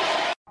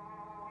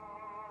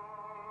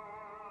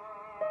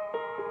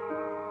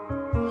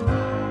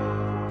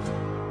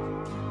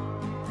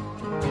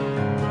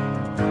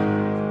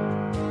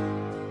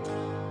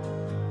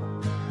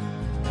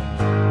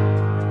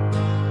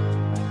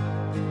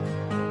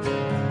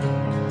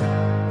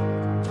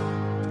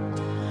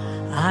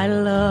 I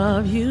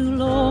love you,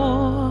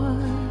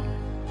 Lord.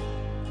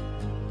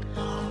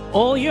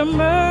 Oh, your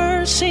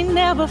mercy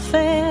never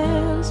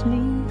fails me.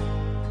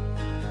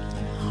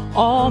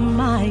 All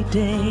my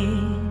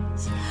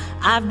days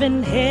I've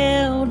been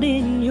held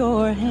in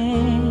your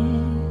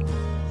hands.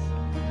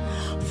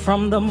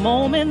 From the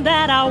moment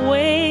that I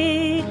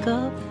wake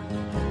up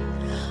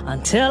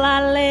until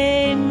I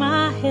lay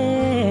my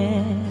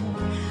head,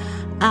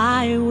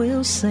 I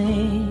will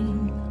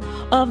sing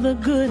of the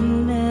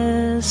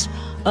goodness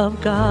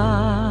of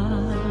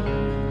God.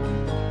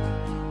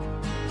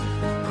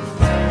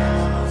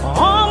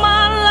 All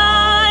my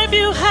life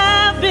you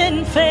have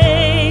been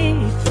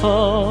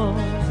faithful,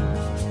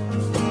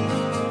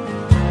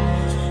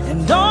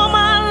 and all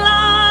my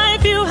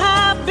life you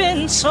have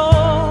been so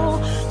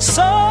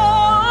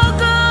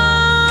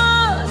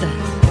good.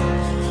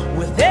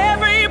 With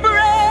every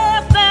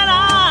breath that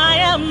I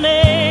am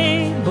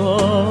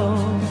able,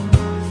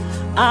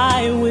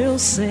 I will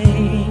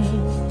sing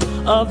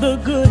of the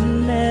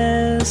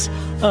goodness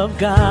of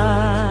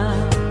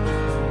God.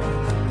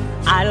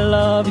 I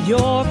love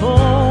your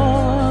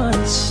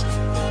voice.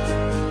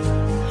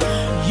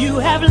 You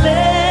have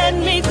led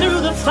me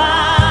through the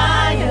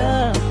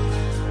fire,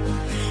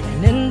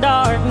 and in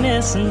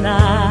darkness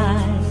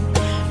night,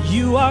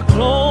 you are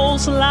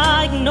close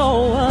like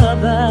no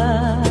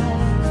other.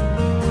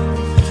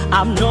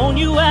 I've known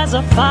you as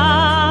a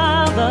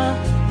father,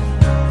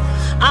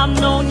 I've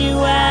known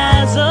you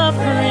as a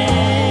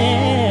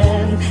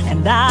friend,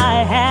 and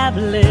I have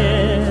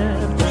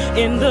lived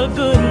in the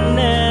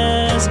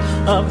goodness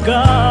of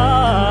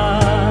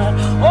God.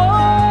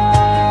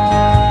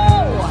 Oh,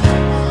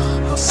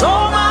 so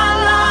my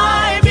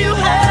life you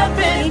have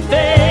been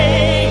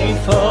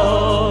faithful,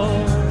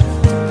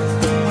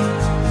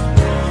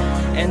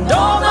 and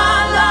all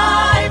my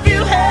life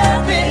you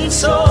have been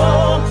so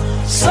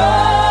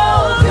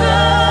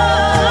good.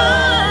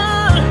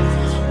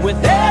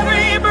 With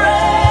every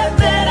breath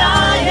that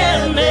I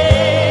am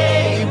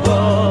able,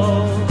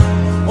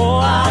 oh,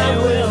 I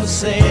will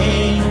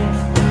sing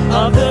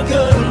of the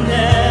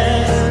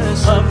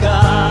goodness of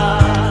God.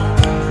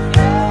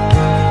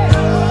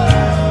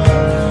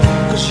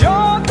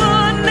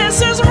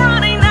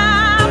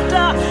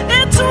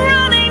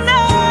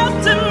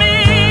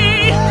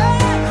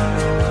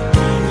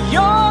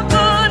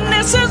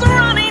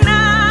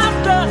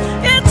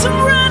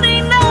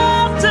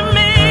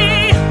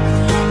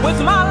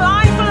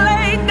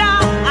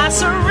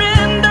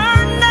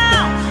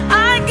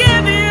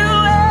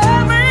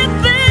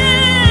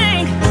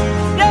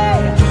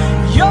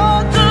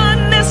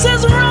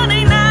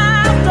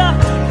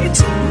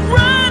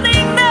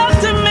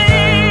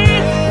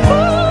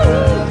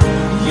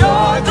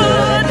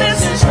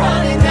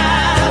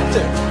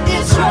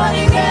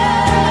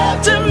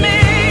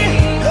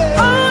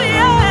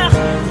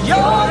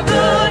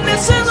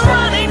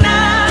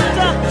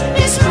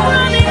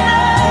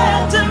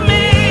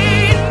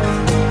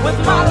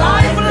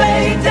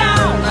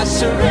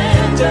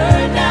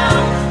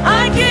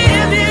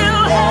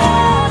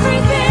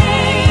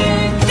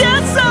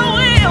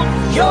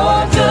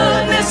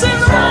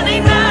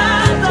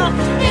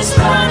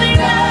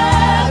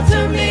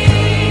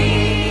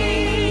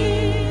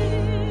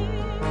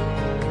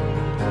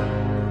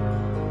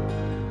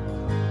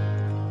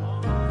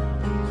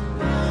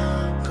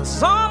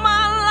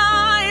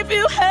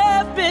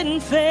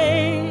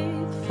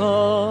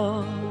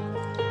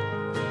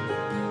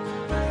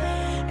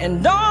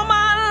 And all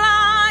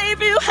my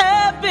life you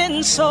have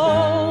been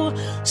so,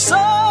 so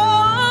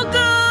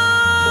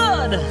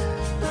good.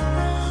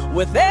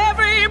 With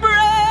every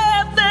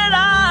breath that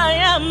I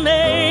am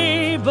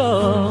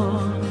able,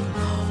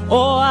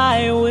 oh,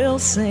 I will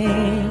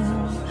sing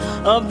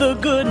of the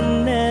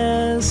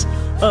goodness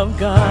of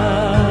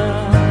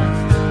God.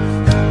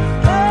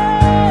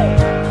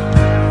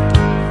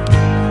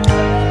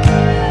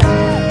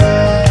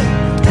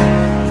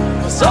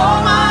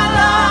 All my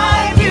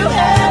life you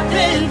have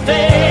been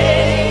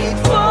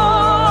faithful.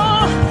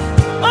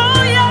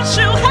 Oh yes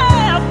you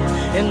have.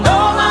 And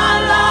all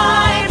my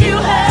life you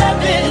have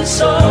been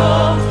so,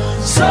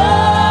 so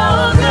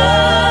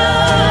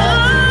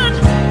good.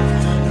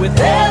 With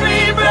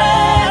every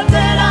breath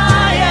that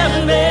I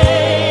am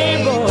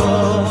able,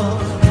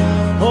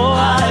 oh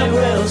I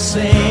will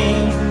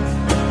sing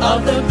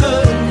of the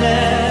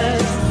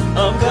goodness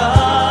of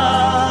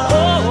God.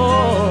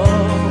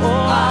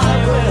 Oh,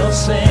 I will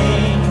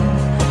sing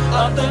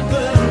of the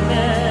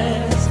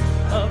goodness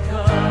of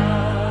God.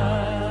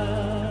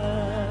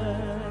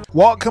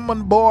 Welcome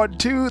on board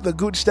to the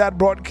Good Start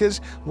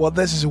broadcast. Well,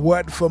 this is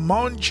Word for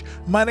Munch.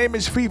 My name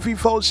is Fifi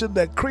Folsom,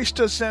 the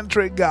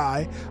Christocentric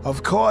guy.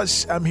 Of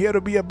course, I'm here to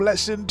be a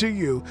blessing to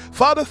you.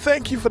 Father,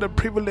 thank you for the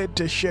privilege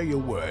to share your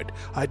word.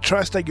 I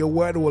trust that your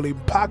word will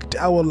impact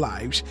our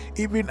lives,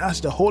 even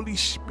as the Holy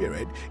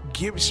Spirit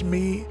gives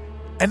me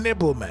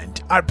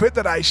enablement. I pray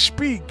that I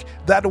speak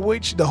that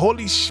which the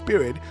Holy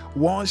Spirit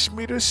wants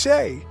me to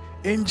say.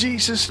 In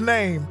Jesus'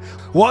 name.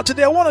 Well,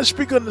 today I want to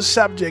speak on the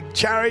subject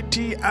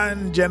charity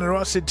and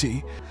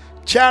generosity.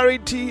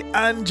 Charity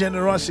and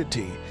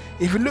generosity.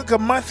 If you look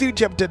at Matthew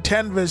chapter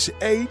 10 verse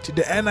 8,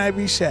 the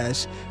NIV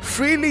says,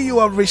 freely you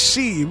have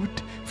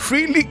received,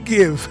 freely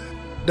give.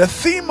 The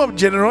theme of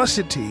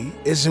generosity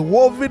is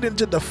woven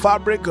into the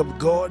fabric of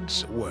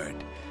God's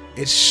word.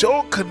 It's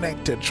so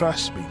connected,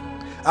 trust me.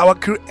 Our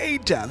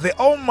Creator, the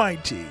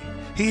Almighty,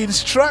 He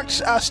instructs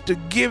us to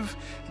give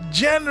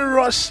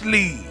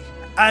generously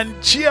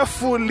and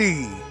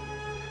cheerfully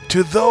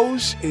to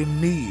those in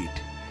need.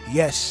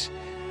 Yes,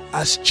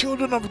 as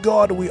children of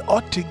God, we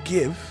ought to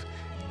give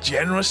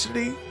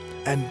generously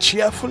and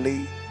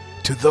cheerfully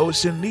to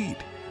those in need.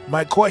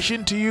 My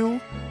question to you,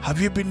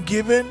 have you been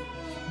given?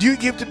 Do you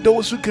give to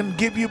those who can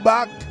give you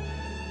back?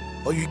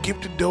 Or you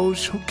give to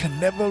those who can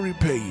never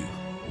repay you?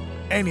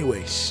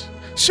 Anyways,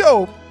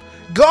 so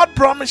God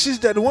promises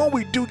that when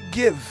we do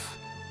give,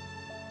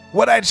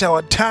 whether it's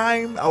our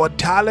time, our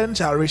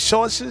talents, our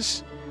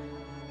resources,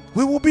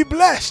 we will be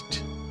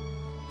blessed.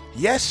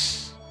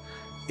 Yes,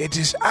 it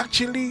is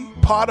actually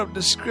part of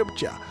the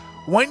scripture.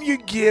 When you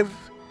give,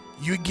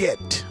 you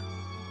get.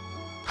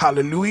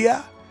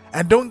 Hallelujah.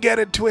 And don't get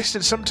it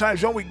twisted.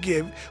 Sometimes when we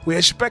give, we're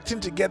expecting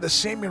to get the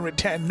same in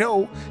return.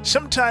 No,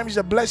 sometimes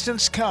the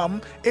blessings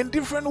come in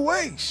different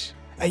ways.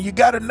 And you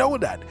got to know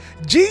that.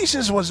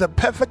 Jesus was a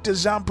perfect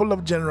example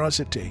of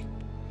generosity.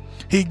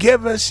 He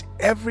gave us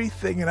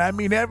everything, and I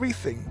mean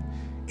everything.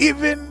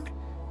 Even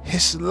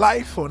his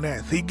life on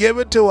earth. He gave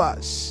it to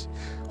us.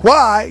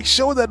 Why?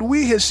 So that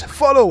we, his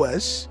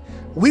followers,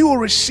 we will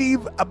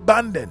receive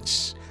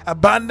abundance.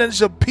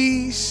 Abundance of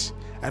peace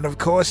and, of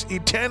course,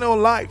 eternal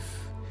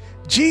life.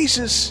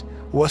 Jesus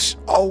was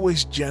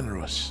always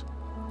generous.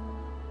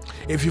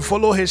 If you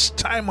follow his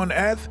time on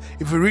earth,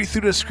 if you read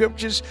through the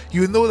scriptures,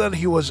 you know that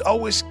he was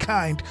always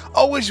kind,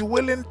 always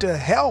willing to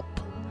help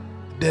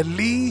the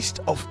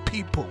least of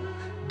people,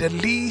 the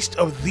least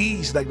of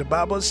these, like the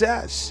Bible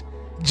says.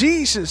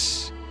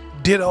 Jesus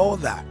did all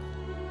that.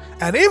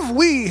 And if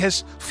we,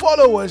 his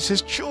followers,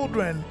 his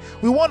children,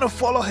 we want to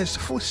follow his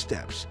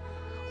footsteps,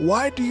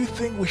 why do you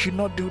think we should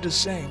not do the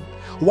same?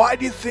 Why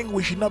do you think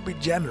we should not be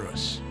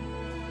generous?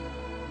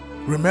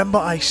 Remember,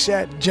 I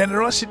said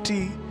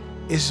generosity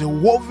is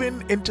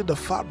woven into the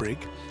fabric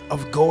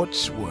of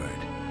God's word.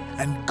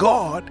 And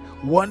God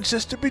wants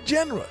us to be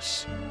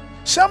generous.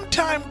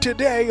 Sometime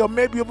today, or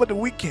maybe over the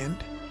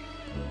weekend,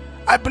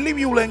 I believe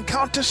you will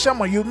encounter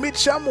someone, you'll meet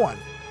someone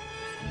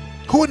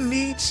who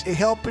needs a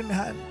helping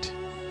hand.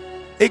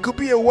 It could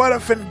be a word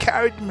of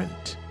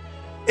encouragement.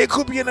 It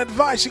could be an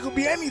advice. It could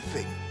be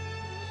anything.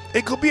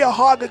 It could be a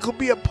hug. It could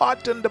be a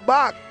pat on the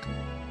back.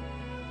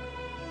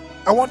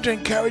 I want to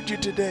encourage you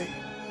today.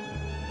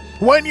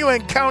 When you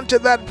encounter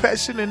that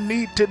person in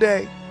need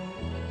today,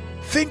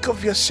 think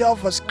of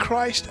yourself as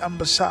Christ's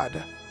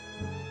ambassador.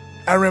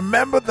 And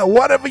remember that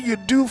whatever you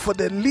do for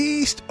the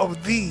least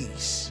of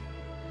these,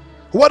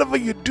 whatever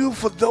you do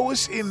for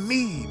those in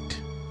need,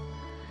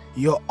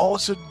 you're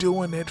also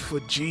doing it for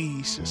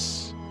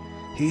Jesus.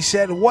 He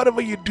said,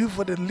 whatever you do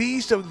for the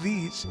least of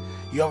these,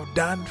 you have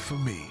done for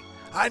me.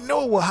 I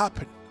know it will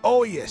happen.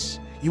 Oh yes,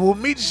 you will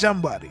meet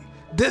somebody.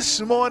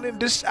 This morning,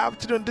 this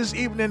afternoon, this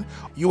evening,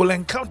 you will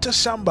encounter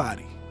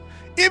somebody.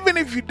 Even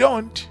if you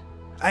don't,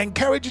 I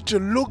encourage you to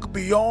look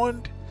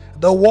beyond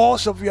the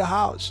walls of your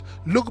house.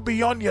 Look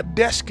beyond your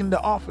desk in the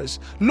office.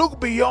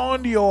 Look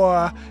beyond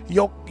your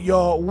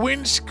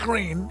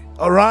windscreen,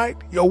 all right?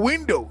 Your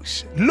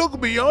windows.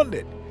 Look beyond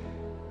it.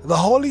 The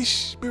Holy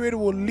Spirit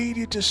will lead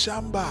you to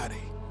somebody.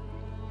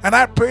 And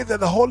I pray that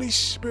the Holy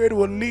Spirit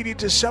will lead you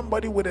to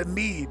somebody with a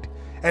need,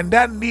 and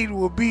that need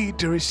will be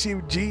to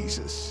receive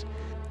Jesus.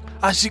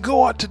 As you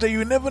go out today,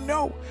 you never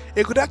know.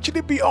 It could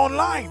actually be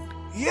online.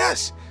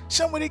 Yes,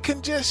 somebody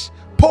can just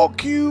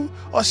poke you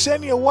or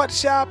send you a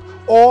WhatsApp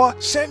or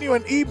send you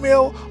an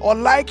email or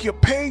like your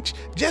page.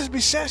 Just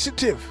be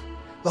sensitive.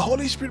 The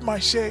Holy Spirit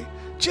might say,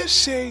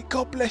 just say,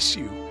 God bless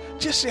you.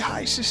 Just say,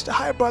 hi sister,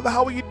 hi brother,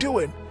 how are you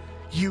doing?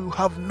 You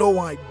have no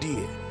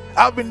idea.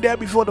 I've been there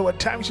before. There were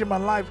times in my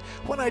life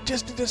when I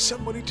just needed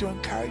somebody to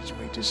encourage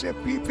me, to say,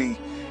 Fifi,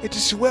 it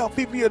is well.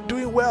 Fifi, you're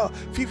doing well.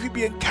 Fifi,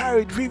 be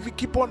encouraged. Fifi,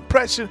 keep on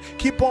pressing,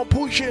 keep on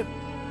pushing.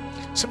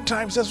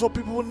 Sometimes that's what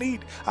people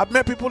need. I've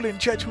met people in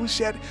church who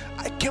said,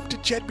 I came to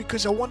church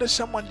because I wanted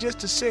someone just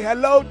to say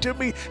hello to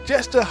me,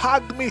 just to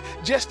hug me,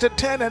 just to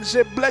turn and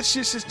say, bless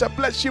you sister,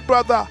 bless you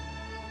brother.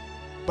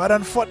 But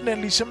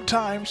unfortunately,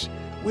 sometimes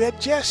we are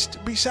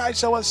just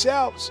besides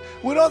ourselves.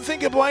 We don't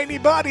think about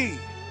anybody.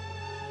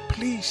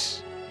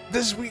 Please,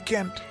 this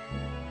weekend,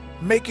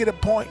 make it a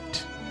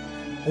point.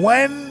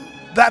 When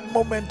that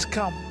moment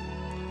comes,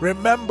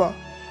 remember,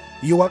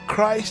 you are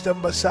Christ's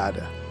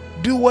ambassador.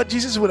 Do what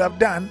Jesus would have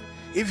done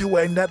if you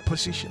were in that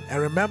position.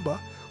 And remember,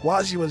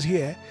 whilst he was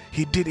here,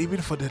 he did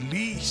even for the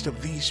least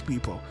of these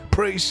people.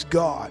 Praise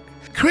God.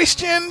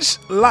 Christians'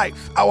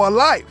 life, our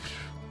life,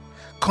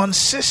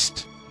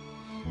 consists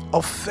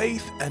of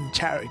faith and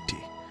charity.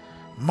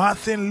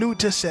 Martin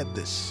Luther said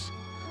this.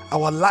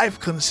 Our life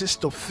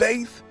consists of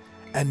faith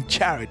and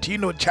charity. You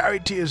know,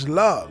 charity is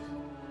love.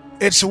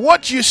 It's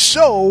what you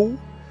sow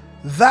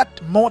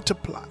that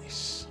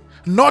multiplies,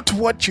 not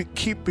what you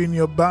keep in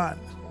your barn.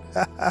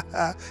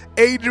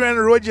 Adrian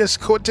Rogers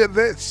quoted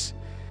this.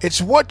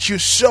 It's what you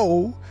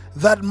sow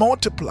that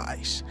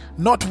multiplies,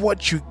 not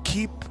what you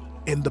keep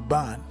in the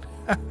barn.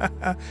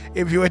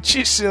 If you're a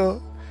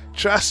chisel,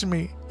 trust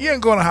me, you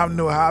ain't gonna have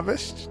no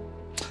harvest.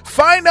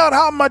 Find out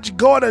how much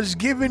God has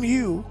given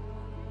you,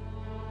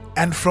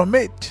 and from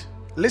it,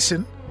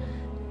 listen,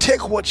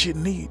 take what you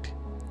need.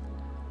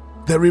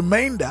 The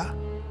remainder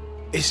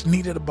is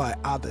needed by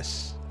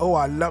others. Oh,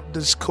 I love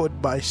this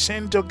quote by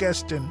St.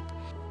 Augustine.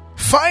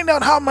 Find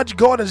out how much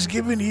God has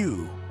given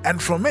you,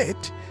 and from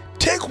it,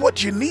 take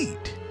what you need.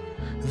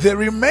 The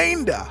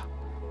remainder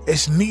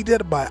is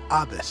needed by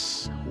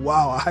others.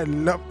 Wow, I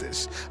love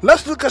this.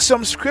 Let's look at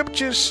some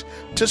scriptures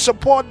to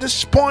support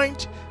this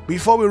point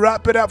before we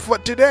wrap it up for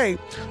today.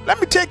 Let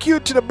me take you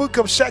to the book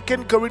of 2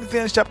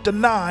 Corinthians chapter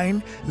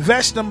 9,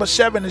 verse number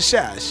 7. It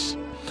says,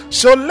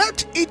 so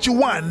let each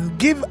one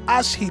give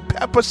as he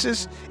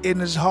purposes in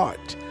his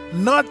heart,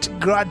 not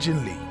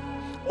grudgingly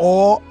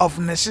or of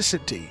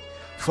necessity,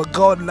 for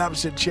God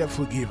loves a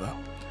cheerful giver.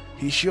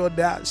 He sure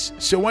does.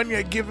 So when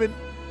you're giving,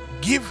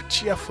 give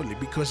cheerfully,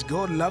 because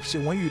God loves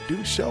it when you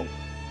do so.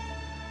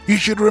 You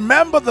should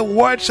remember the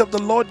words of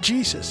the Lord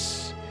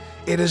Jesus.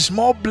 It is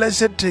more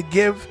blessed to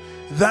give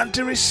than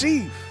to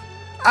receive.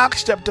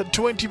 Acts chapter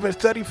 20 verse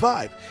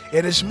 35.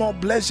 It is more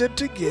blessed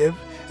to give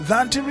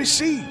than to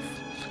receive.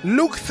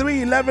 Luke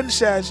 3:11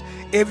 says,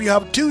 if you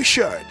have 2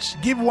 shirts,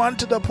 give one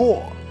to the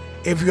poor.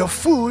 If you have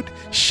food,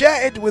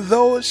 share it with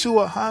those who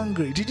are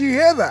hungry. Did you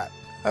hear that?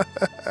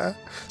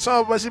 Some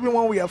of us, even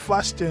when we are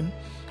fasting,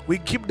 we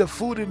keep the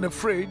food in the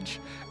fridge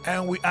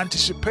and we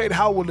anticipate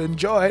how we'll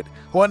enjoy it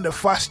when the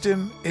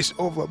fasting is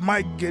over.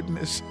 My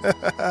goodness.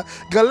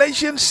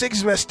 Galatians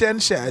 6 verse 10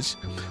 says,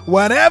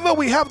 whenever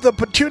we have the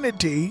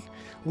opportunity,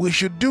 we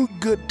should do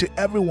good to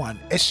everyone,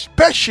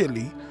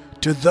 especially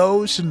to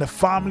those in the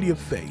family of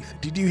faith.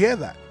 Did you hear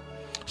that?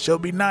 So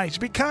be nice,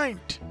 be kind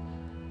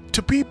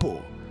to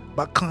people,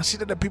 but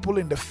consider the people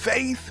in the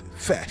faith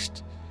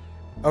first.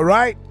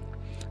 Alright?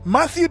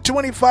 Matthew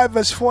 25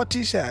 verse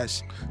 40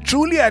 says,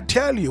 truly I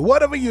tell you,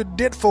 whatever you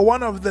did for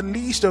one of the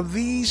least of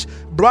these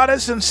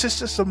brothers and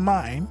sisters of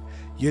mine,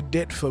 you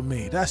did for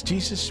me. That's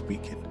Jesus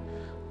speaking.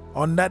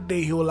 On that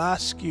day he will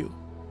ask you,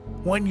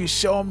 when you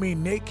saw me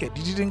naked,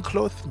 you didn't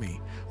clothe me.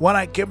 When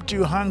I came to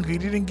you hungry, you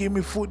didn't give me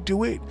food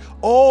to eat.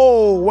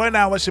 Oh, when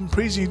I was in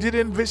prison, you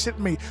didn't visit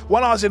me.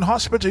 When I was in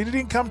hospital, you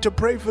didn't come to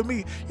pray for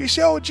me. You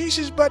say, oh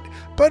Jesus, but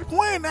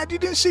when? I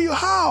didn't see you.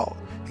 How?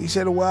 He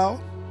said, well,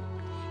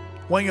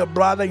 when your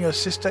brother and your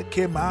sister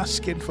came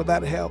asking for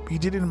that help, you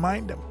didn't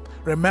mind them.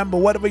 Remember,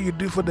 whatever you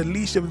do for the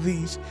least of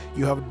these,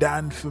 you have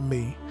done for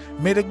me.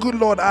 May the good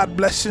Lord add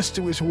blessings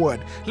to his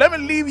word. Let me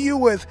leave you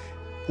with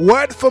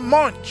word for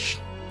munch.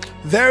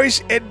 There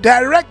is a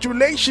direct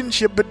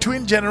relationship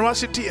between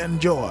generosity and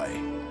joy.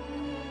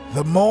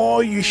 The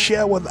more you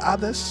share with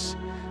others,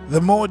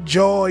 the more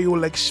joy you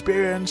will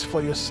experience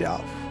for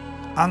yourself.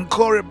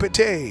 Encore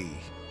repete.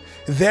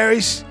 There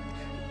is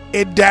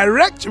a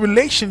direct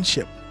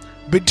relationship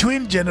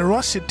between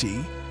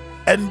generosity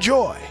and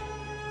joy.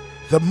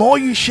 The more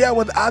you share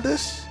with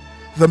others,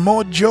 the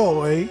more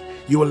joy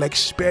you will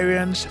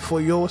experience for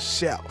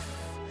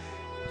yourself.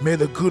 May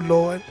the good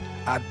Lord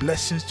add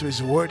blessings to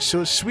his word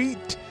so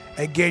sweet.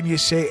 Again, you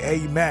say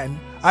amen.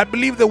 I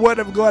believe the word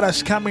of God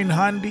has come in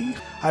handy.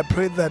 I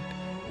pray that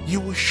you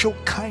will show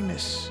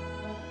kindness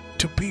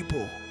to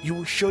people. You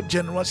will show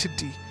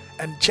generosity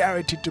and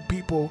charity to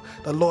people,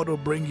 the Lord will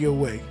bring your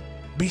way.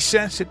 Be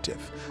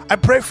sensitive. I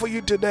pray for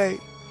you today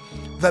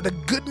that the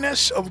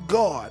goodness of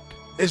God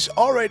is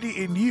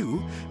already in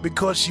you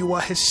because you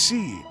are His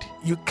seed.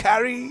 You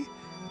carry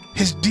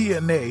His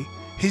DNA.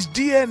 His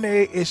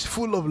DNA is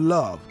full of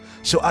love.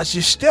 So as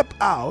you step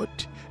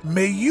out,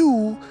 may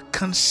you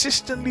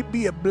consistently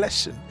be a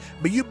blessing.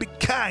 May you be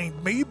kind.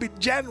 May you be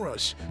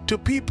generous to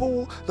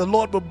people the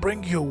Lord will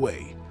bring your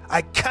way.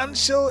 I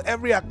cancel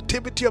every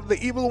activity of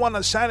the evil one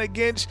assigned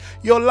against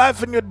your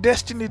life and your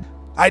destiny.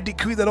 I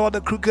decree that all the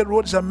crooked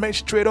roads are made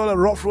straight, all the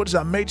rough roads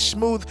are made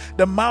smooth,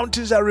 the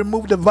mountains are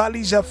removed, the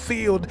valleys are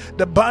filled,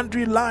 the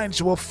boundary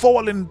lines will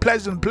fall in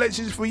pleasant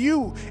places for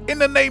you. In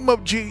the name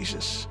of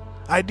Jesus,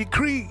 I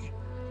decree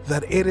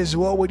that it is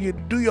well with you.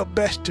 Do your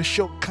best to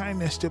show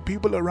kindness to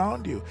people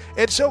around you.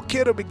 It's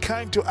okay to be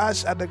kind to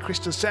us at the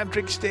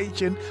Christocentric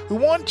station. We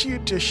want you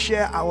to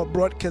share our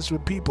broadcast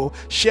with people,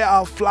 share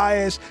our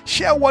flyers,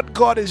 share what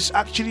God is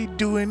actually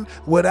doing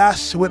with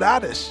us, with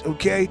others,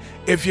 okay?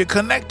 If you're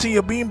connecting,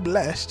 you're being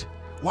blessed,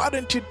 why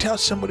don't you tell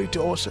somebody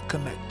to also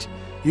connect?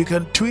 You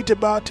can tweet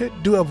about it,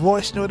 do a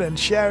voice note and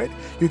share it.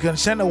 You can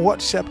send a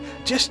WhatsApp.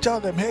 Just tell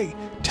them, hey,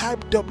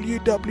 type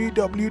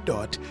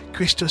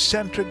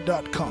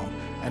www.christocentric.com.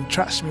 And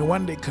trust me,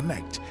 when they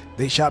connect,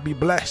 they shall be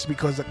blessed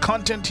because the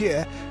content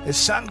here is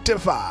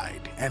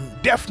sanctified and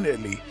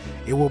definitely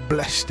it will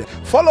bless them.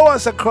 Follow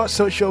us across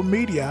social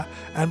media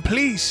and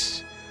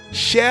please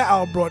share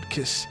our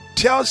broadcast.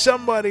 Tell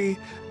somebody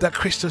that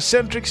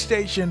Christocentric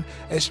station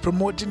is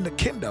promoting the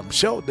kingdom,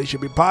 so they should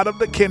be part of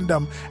the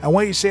kingdom. And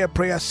when you say a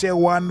prayer, say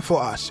one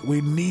for us. We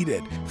need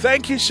it.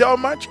 Thank you so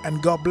much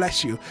and God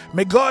bless you.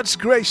 May God's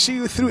grace see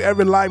you through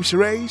every life's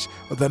race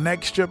with an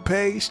extra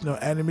pace no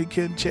enemy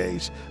can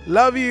chase.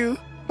 Love you.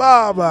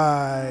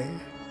 Bye-bye.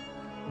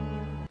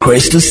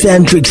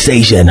 Christocentric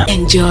station.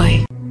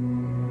 Enjoy.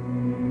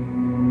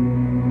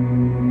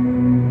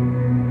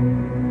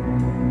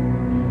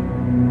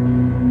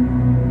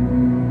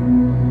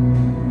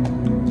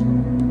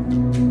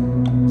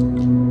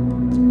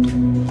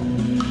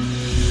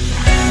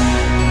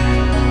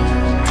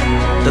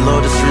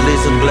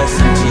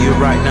 Blessing to you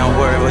right now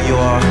wherever you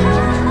are.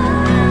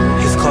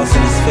 He's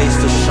causing His face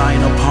to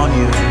shine upon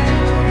you.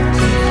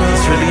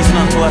 He's releasing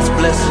unto us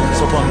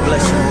blessings upon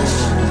blessings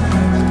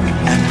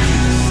and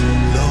peace.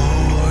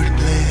 Lord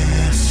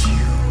bless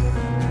you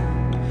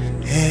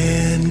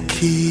and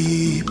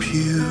keep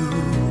you.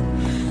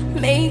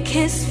 Make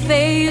His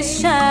face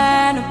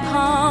shine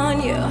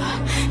upon you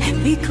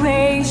and be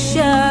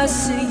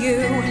gracious to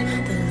you.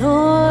 The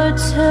Lord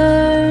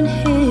turn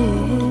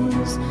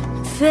His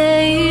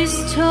face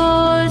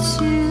towards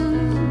you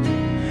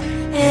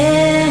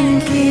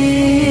and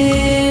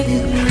give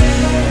you peace.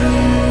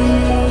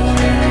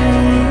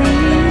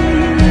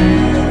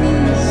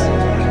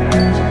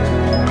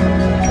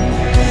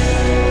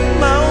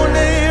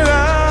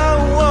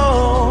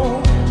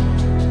 Maunerawo,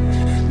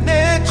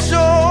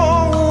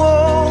 nechowo,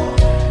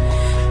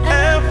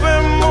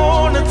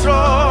 evermore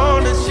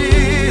throne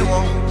chiwo,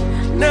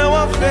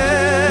 never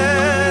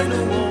fail.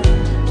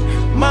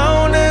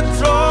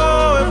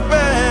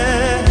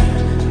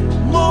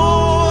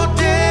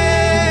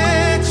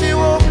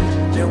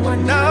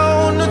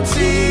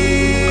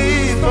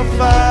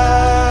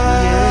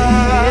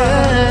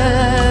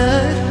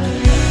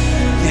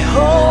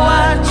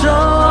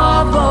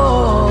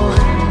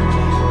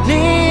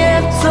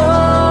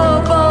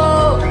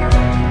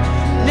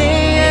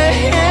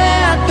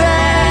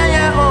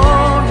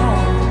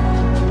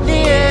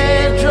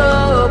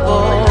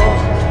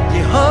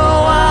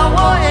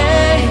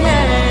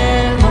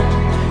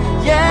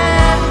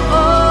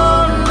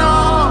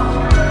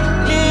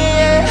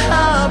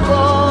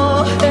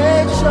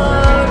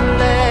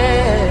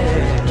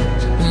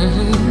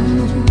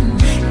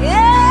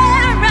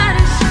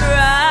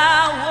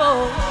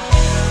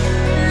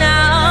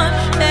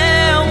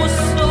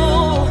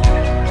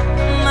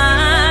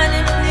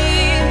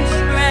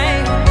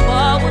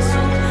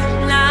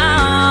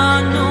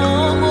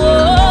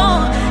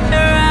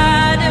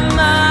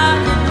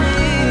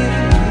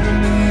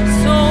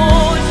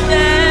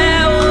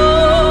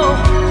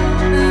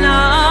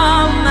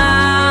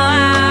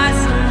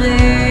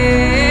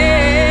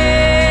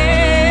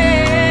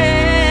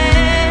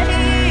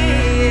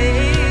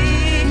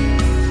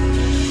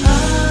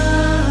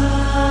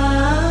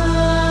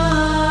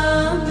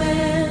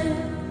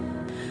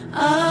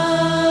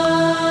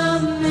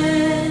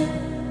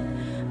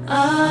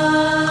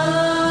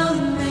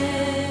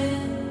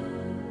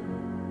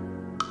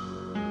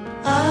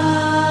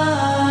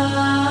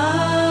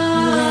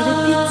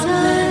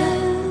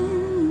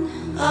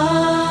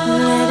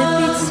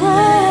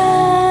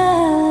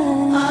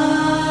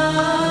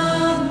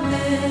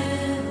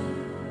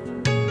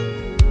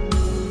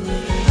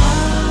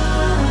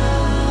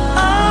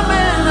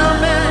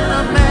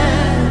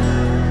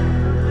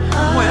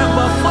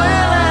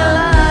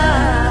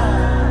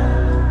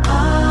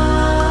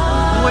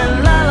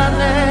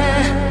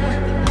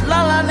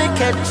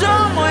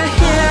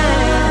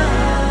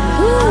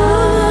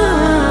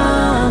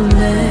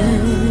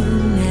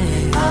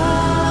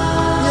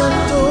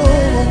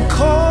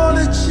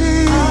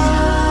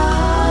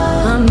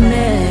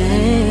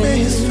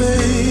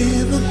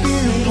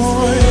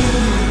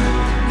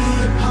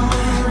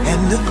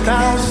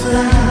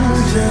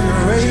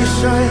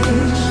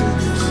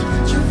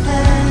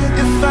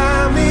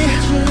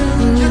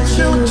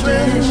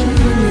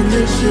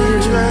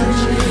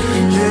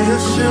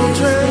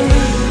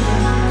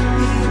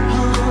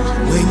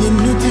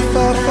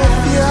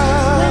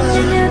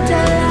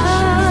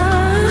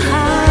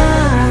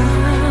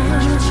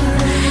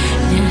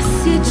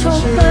 May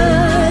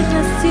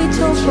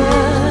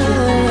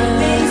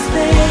His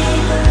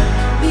favor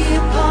be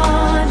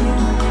upon you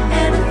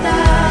and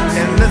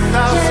 1,000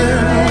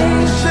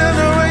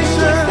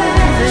 generations,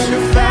 and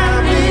your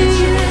family,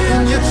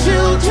 and your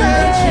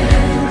children,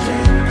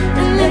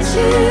 and their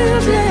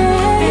children.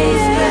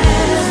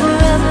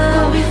 Forever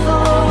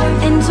before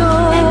and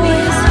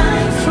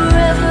behind,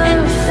 forever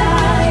and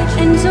beside,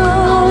 and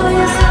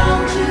always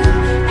around you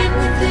and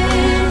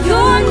within.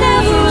 You're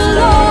never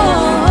alone.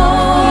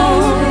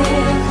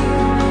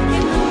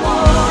 In the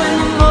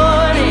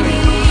morning,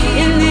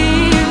 in the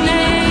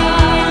evening,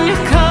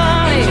 you're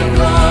coming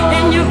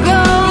and you're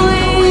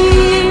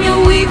going,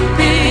 you're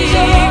weeping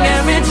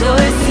and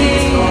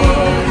rejoicing.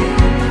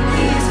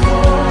 Oh,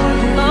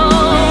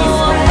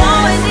 I'm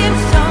always in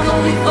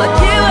trouble, but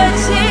you are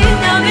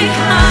changing me.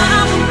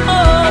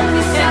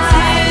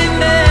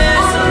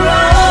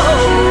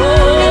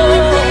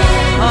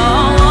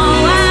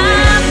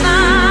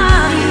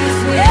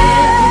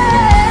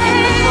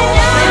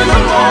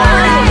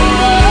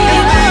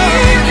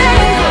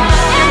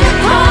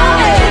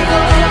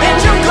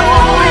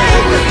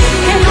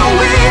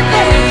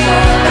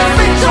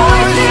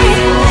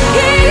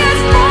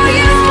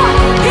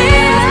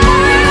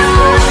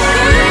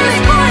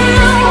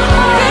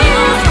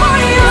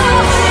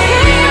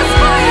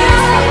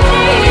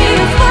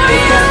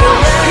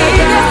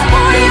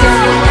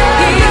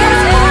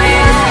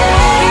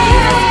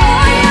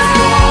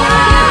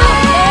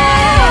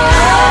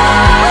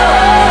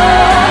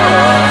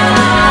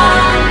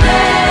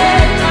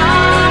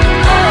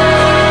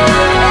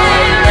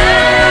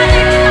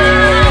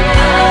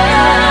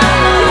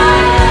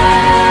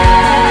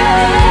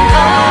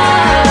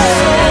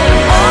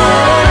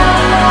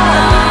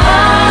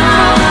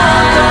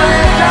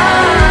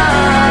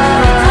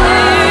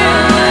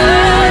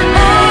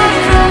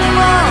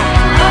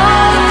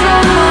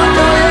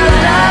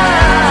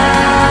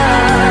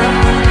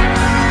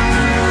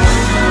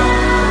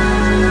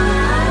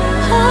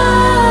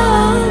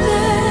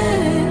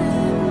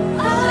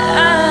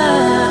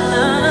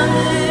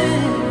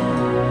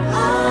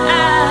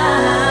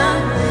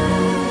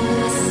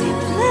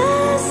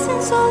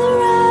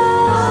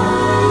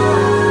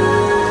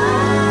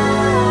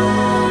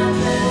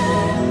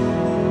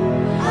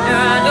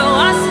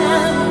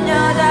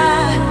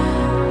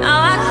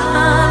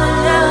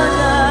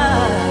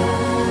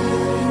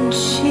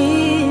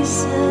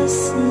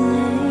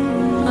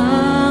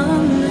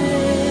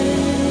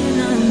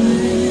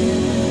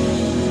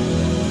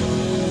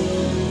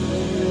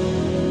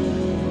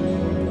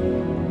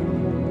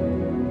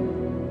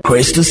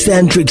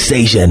 Christocentric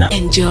Station.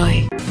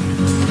 Enjoy.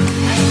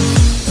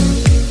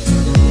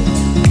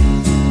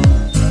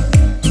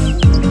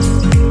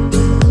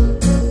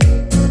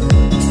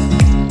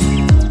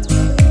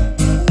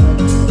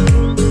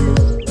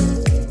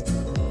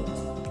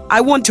 I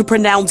want to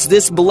pronounce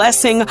this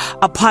blessing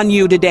upon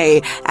you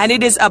today, and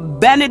it is a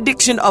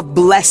benediction of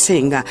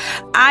blessing.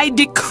 I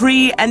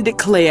decree and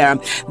declare,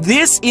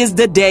 this is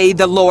the day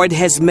the Lord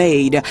has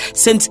made.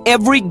 Since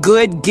every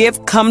good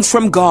gift comes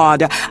from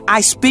God,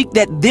 I speak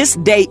that this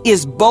day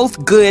is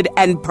both good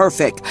and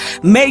perfect.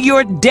 May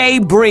your day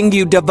bring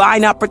you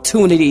divine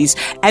opportunities,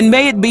 and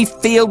may it be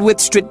filled with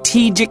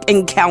strategic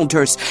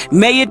encounters.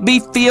 May it be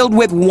filled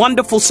with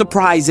wonderful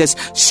surprises,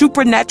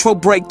 supernatural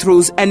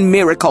breakthroughs, and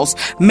miracles.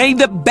 May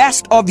the best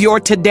of your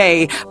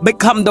today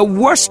become the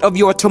worst of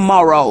your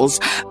tomorrows.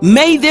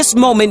 May this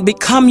moment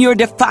become your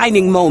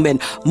defining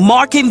moment,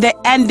 marking the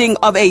ending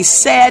of a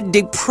sad,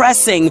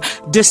 depressing,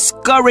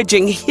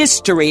 discouraging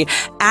history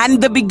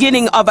and the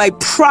beginning of a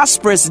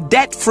prosperous,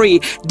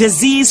 debt-free,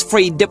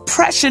 disease-free,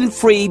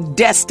 depression-free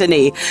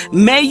destiny.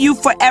 May you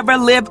forever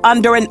live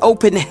under an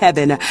open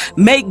heaven.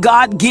 May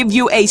God give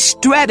you a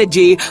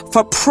strategy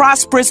for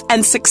prosperous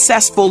and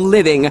successful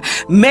living.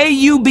 May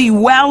you be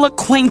well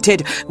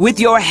acquainted with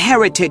your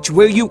heritage,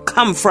 where you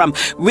come from,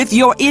 with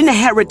your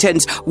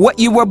inheritance, what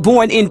you were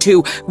born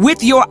into,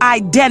 with your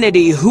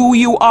identity, who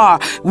you are,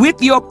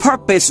 with your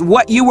purpose,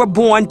 what you were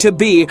born to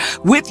be,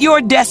 with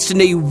your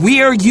destiny,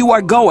 where you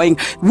are going,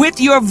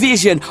 with your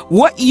vision,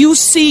 what you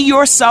see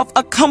yourself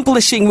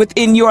accomplishing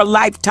within your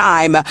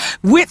lifetime,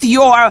 with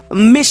your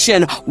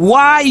mission,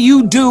 why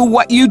you do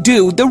what you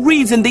do, the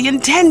reason, the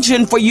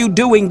intention for you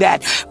doing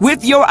that,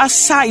 with your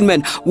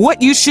assignment,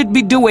 what you should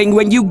be doing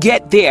when you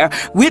get there,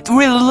 with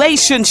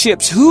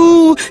relationships,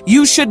 who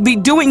you should be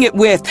doing it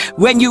with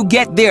when you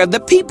get there, the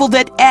people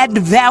that add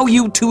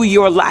value to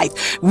your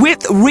life,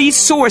 with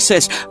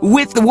resources,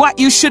 with what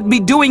you should be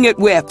doing it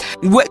with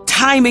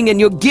timing and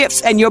your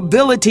gifts and your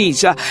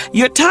abilities.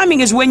 Your timing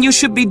is when you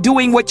should be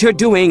doing what you're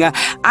doing.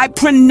 I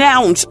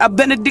pronounce a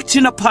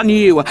benediction upon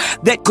you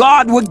that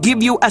God will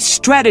give you a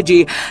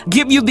strategy,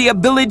 give you the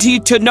ability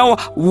to know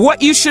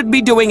what you should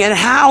be doing and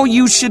how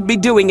you should be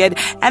doing it.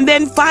 And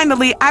then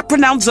finally, I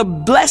pronounce a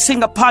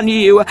blessing upon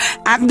you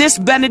and this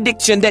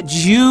benediction that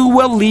you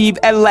will leave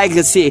a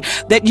legacy,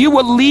 that you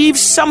will leave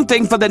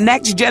something for the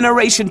next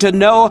generation to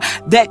know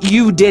that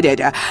you did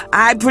it.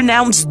 I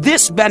pronounce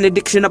this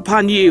benediction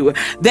upon you,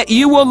 that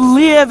you will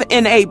live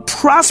in a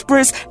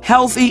prosperous,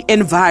 healthy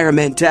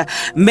environment.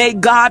 May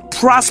God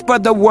prosper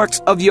the works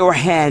of your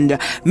hand.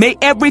 May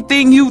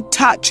everything you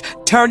touch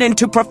turn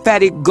into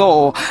prophetic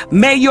gold.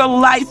 May your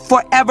life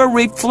forever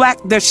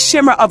reflect the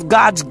shimmer of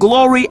God's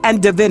glory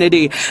and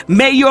divinity.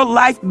 May your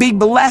life be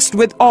blessed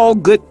with all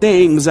good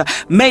things.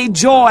 May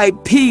joy,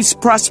 peace,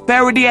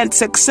 prosperity, and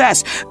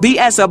success be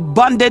as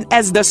abundant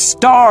as the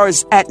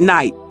stars at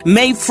night.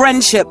 May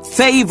friendship,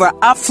 favor,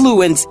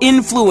 affluence,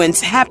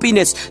 influence,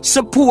 happiness,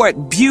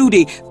 support,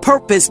 beauty,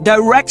 purpose,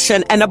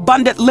 direction, and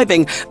abundant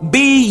living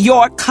be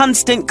your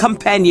constant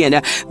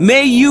companion.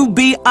 May you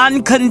be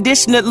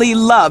unconditionally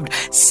loved,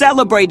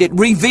 celebrated,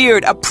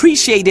 revered,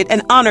 appreciated,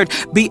 and honored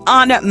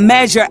beyond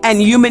measure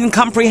and human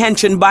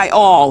comprehension by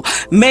all.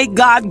 May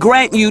God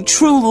grant you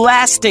true,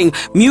 lasting,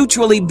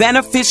 mutually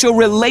beneficial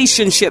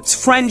relationships,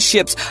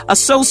 friendships,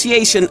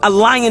 association,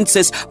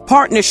 alliances,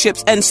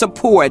 partnerships, and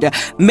support.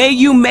 May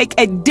you make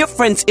a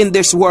difference in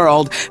this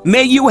world.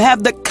 May you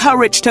have the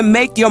courage to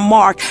make your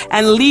mark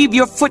and leave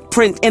your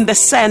footprint in the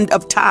sand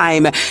of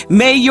time.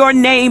 May your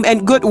name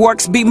and good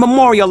works be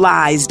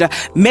memorialized.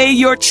 May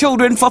your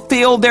children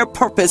fulfill their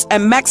purpose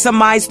and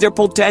maximize their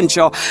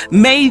potential.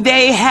 May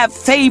they have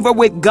favor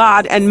with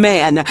God and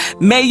man.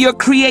 May your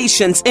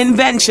creations,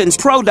 inventions,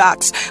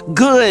 products,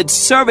 goods,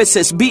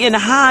 services be in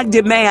high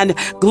demand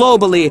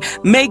globally.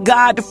 May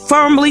God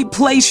firmly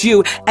place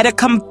you at a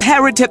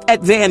comparative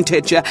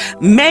advantage.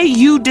 May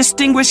you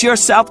distinguish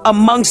yourself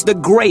amongst the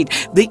great,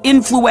 the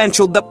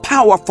influential, the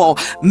powerful.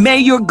 May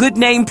your good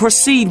name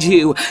precede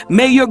you.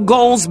 May your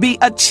goals be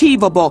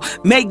achievable.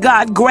 May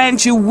God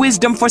grant you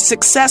wisdom for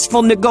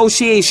successful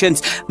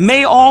negotiations.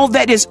 May all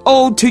that is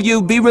owed to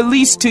you be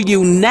released to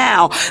you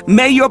now.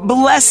 May your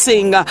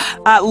blessing,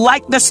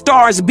 like the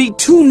stars, be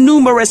too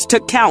numerous to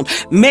count.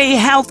 May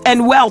health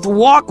and wealth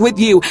walk with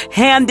you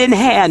hand in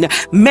hand.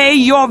 May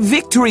your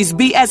victories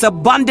be as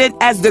abundant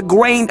as the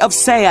grain of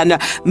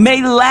sand.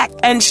 May lack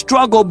and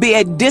struggle be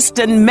a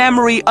distant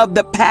memory of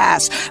the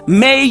past.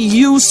 May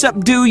you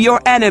subdue your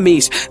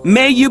enemies.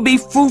 May you be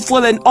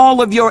fruitful in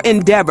all of your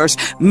endeavors.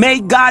 May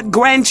God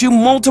grant you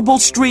multiple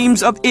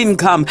streams of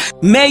income.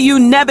 May you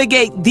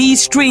navigate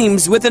these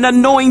streams with an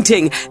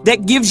anointing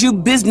that gives you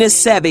business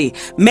savvy.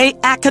 May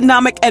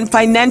economic and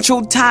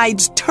financial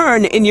tides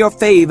turn in your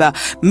favor.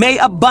 May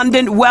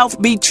abundant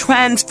wealth be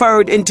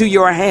transferred into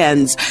your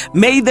hands.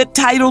 May the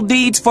title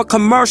deeds for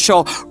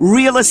commercial,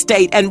 real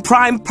estate, and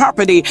prime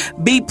property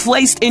be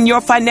placed in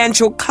your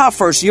financial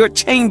coffers, your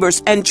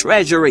chambers, and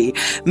treasury.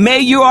 May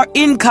your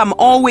income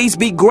always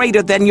be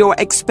greater than your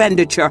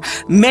expenditure.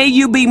 May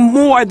you be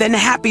more than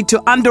happy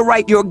to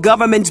underwrite your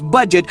government's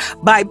budget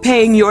by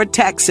paying your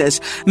taxes.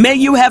 May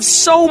you have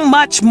so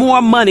much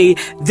more money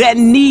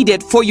than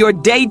needed for your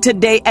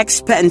day-to-day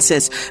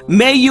expenses.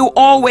 May you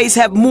always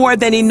have more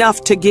than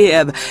enough to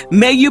give.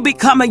 May you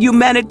become a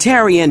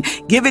humanitarian,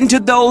 giving to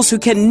those who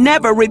can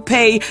never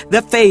repay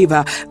the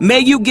favor. May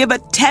you give a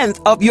tenth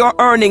of your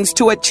earnings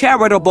to a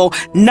charitable,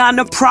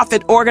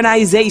 non-profit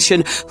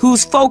organization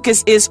whose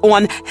focus is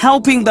on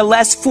helping the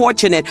less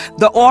fortunate,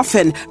 the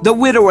orphan, the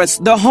widowers,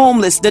 the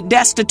homeless, the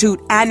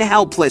destitute, and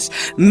helpless.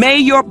 May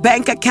your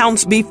bank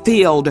accounts be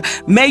filled.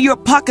 May your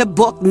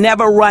pocketbook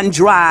never run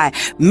dry.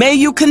 May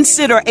you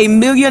consider $1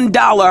 million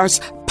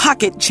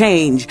pocket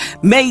change.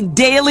 May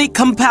daily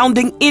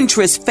compounding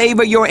interest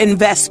favor your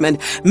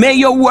investment. May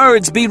your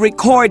words be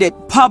recorded,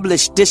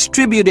 published,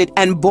 distributed,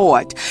 and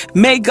bought.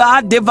 May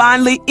God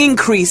divinely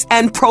increase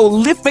and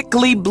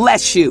prolifically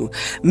bless you.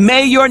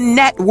 May your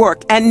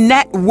network and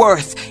net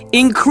worth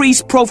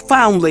increase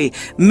profoundly.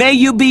 May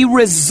you be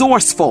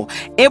resourceful.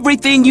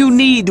 Everything you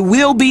need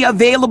will be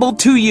available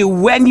to you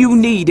when you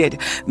need it.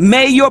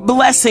 May your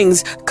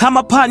blessings come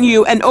upon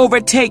you and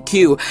overtake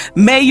you.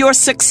 May your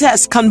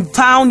success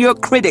confound your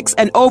critics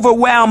and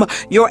overwhelm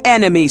your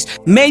enemies.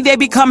 May they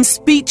become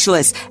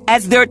speechless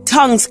as their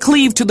tongues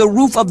cleave to the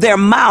roof of their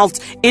mouths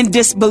in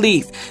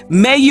disbelief.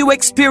 May you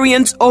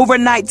experience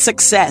overnight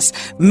success.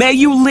 May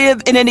you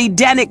live in an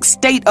Edenic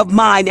state of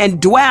mind and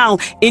dwell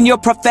in your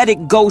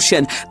prophetic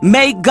Goshen.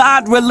 May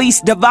God release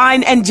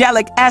divine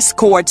angelic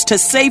escorts to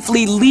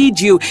safely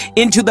lead you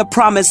into the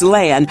promised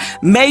land.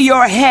 May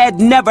your head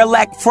never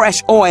lack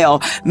fresh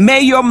oil. May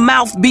your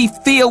mouth be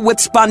filled with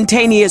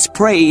spontaneous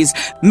praise.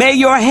 May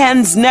your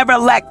hands never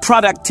lack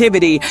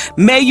productivity.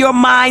 May your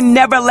mind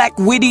never lack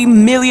witty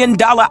 $1 million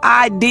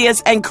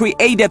ideas and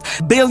creative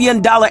 $1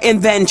 billion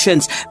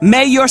inventions.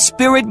 May your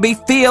spirit be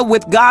filled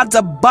with God's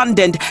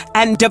abundant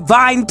and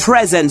divine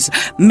presence.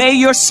 May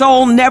your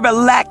soul never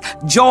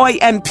lack joy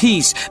and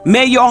peace.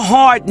 May your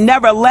heart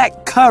never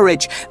lack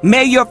courage.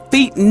 May your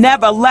feet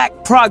never lack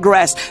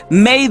progress.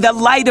 May the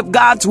light of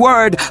God's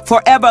word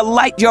forever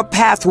light your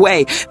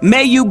pathway.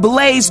 May you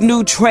blaze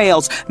new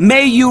trails.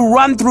 May you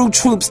run through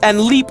troops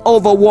and leap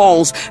over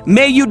walls.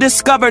 May you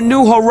discover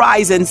new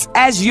horizons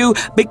as you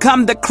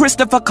become the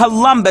Christopher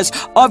Columbus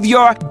of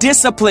your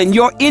discipline,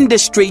 your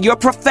industry, your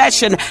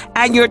profession,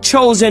 and your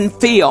chosen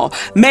field.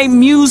 May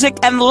music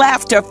and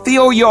laughter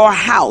fill your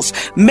house.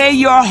 May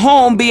your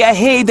home be a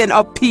haven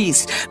of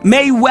peace.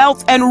 May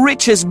wealth and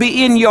riches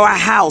be in your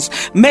house.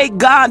 May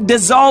God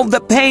dissolve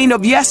the pain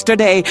of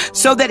yesterday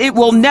so that it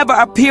will never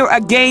appear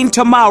again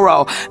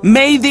tomorrow.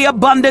 May the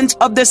abundance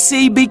of the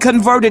sea be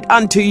converted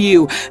unto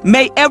you.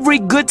 May every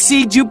good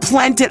seed you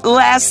planted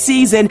last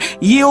season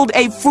yield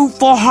a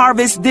fruitful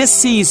harvest this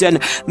season.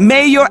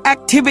 May your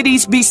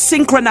activities be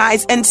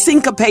synchronized and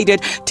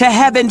syncopated to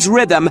heaven's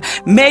rhythm.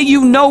 May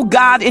you know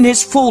God in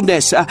his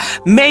fullness.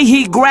 May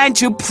he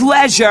grant you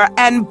pleasure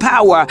and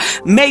power.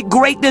 May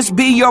greatness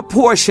be your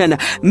portion.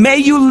 May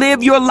you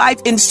live your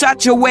life in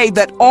such a way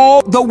that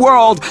all the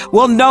world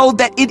will know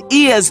that it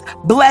is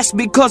blessed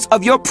because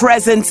of your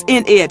presence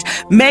in it.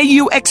 May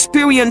you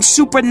experience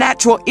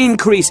supernatural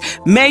increase.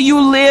 May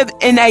you live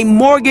in a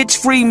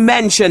mortgage-free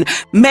mansion.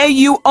 May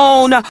you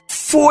own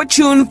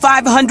Fortune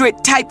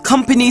 500 type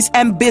companies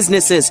and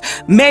businesses.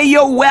 May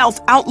your wealth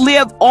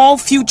outlive all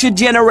future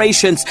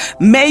generations.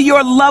 May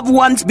your loved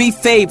ones be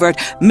favored.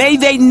 May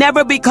they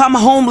never become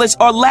homeless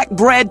or lack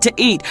bread to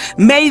eat.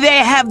 May they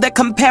have the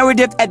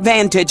comparative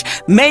advantage.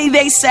 May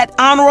they set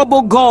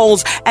honorable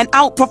goals and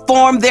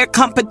outperform their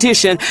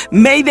competition.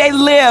 May they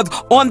live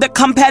on the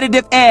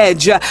competitive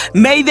edge.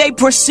 May they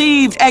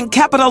perceive and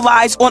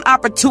capitalize on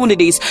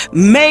opportunities.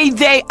 May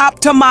they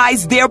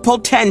optimize their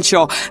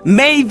potential.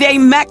 May they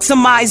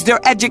maximize their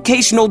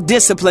educational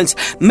disciplines.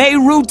 May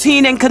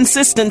routine and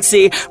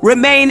consistency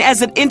remain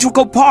as an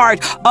integral part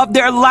of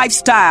their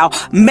lifestyle.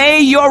 May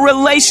your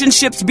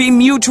relationships be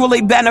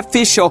mutually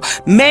beneficial.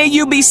 May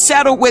you be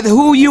settled with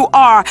who you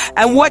are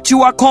and what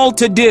you are called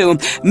to do.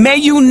 May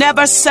you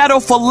never settle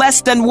for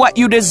less than what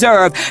you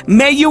deserve.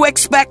 May you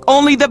expect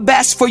only the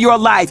best for your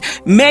life.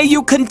 May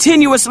you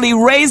continuously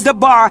raise the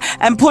bar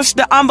and push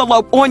the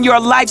envelope on your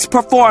life's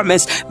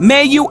performance.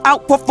 May you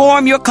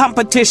outperform your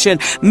competition.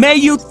 May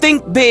you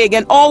think big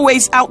and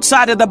always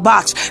outside of the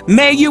box.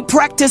 May you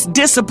practice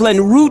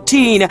discipline,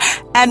 routine,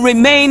 and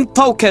remain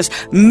focused.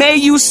 May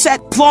you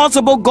set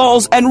plausible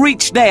goals and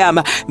reach them.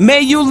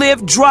 May you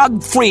live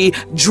drug-free,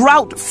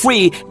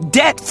 drought-free,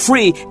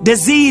 debt-free,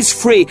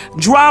 disease-free,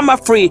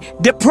 drama-free,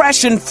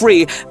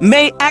 depression-free.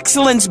 May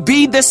excellence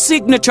be the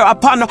signature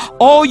upon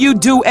all you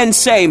do and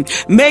say.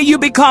 May you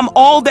become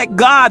all that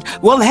God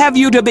will have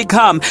you to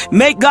become.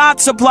 May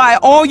God supply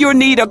all your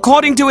need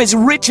according to his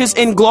riches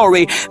in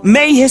glory.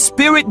 May his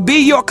spirit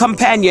be your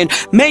companion.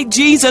 May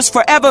Jesus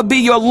forever be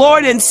your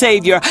Lord and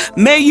Savior.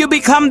 May you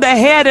become the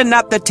head and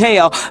not the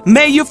tail.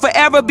 May you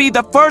forever be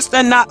the first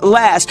and not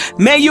last.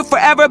 May you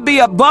forever be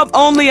above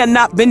only and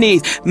not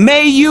beneath.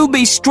 May you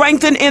be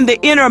strengthened in the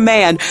inner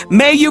man.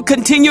 May you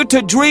continue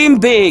to dream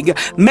big.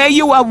 May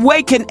you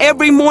awaken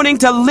every morning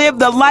to live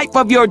the life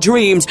of your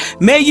dreams.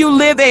 May you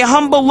live a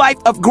humble life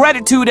of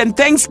gratitude and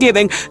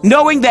thanksgiving,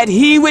 knowing that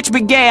he which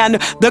began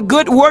the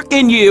good work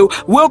in you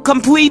will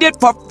complete it,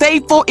 for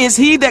faithful is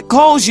he that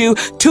calls you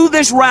to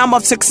this realm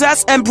of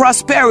success and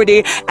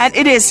prosperity, and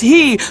it is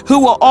he who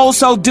will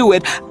also do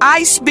it.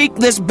 I speak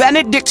this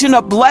benediction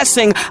of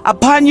blessing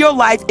upon your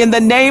life in the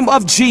name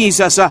of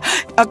Jesus.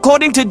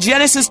 According to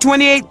Genesis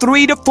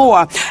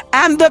 28:3-4,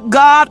 and the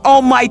God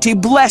Almighty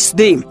bless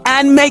thee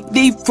and make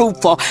thee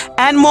fruitful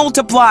and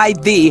multiply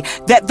thee,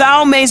 that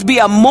thou mayst be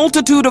a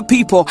multitude of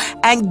people,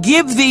 and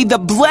give thee the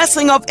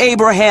blessing of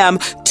Abraham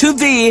to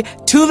thee,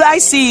 to thy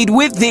seed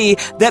with thee,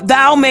 that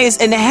thou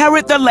mayst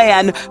inherit the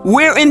land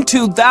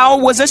whereinto thou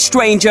was a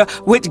stranger,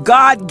 which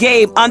God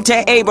gave unto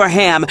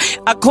Abraham.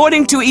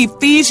 According to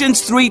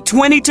Ephesians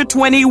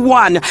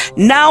 3:20-21,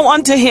 now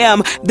unto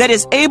him that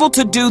is able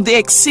to do the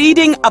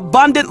exceeding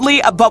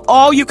abundantly above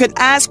all you can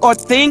ask or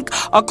think,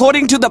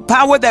 according to the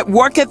power that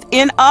worketh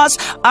in us,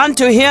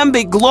 unto him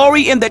be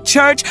glory in the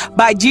church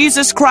by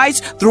Jesus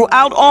Christ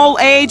throughout all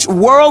age,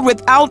 world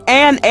without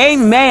end.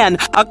 Amen.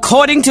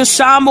 According to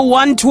Psalm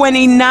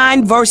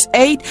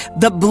 129:8,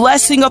 the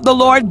blessing of the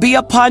Lord be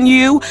upon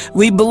you.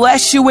 We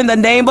bless you in the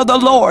name of the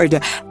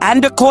Lord.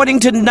 And according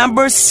to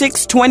Numbers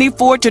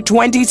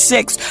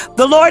 6:24-26,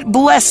 the Lord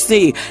bless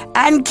thee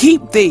and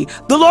keep thee.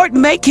 The Lord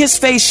make his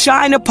face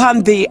shine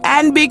upon thee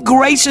and be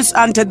gracious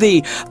unto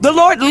thee. The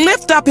Lord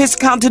lift up his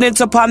countenance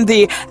upon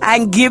thee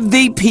and give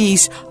thee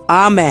peace.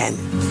 Amen.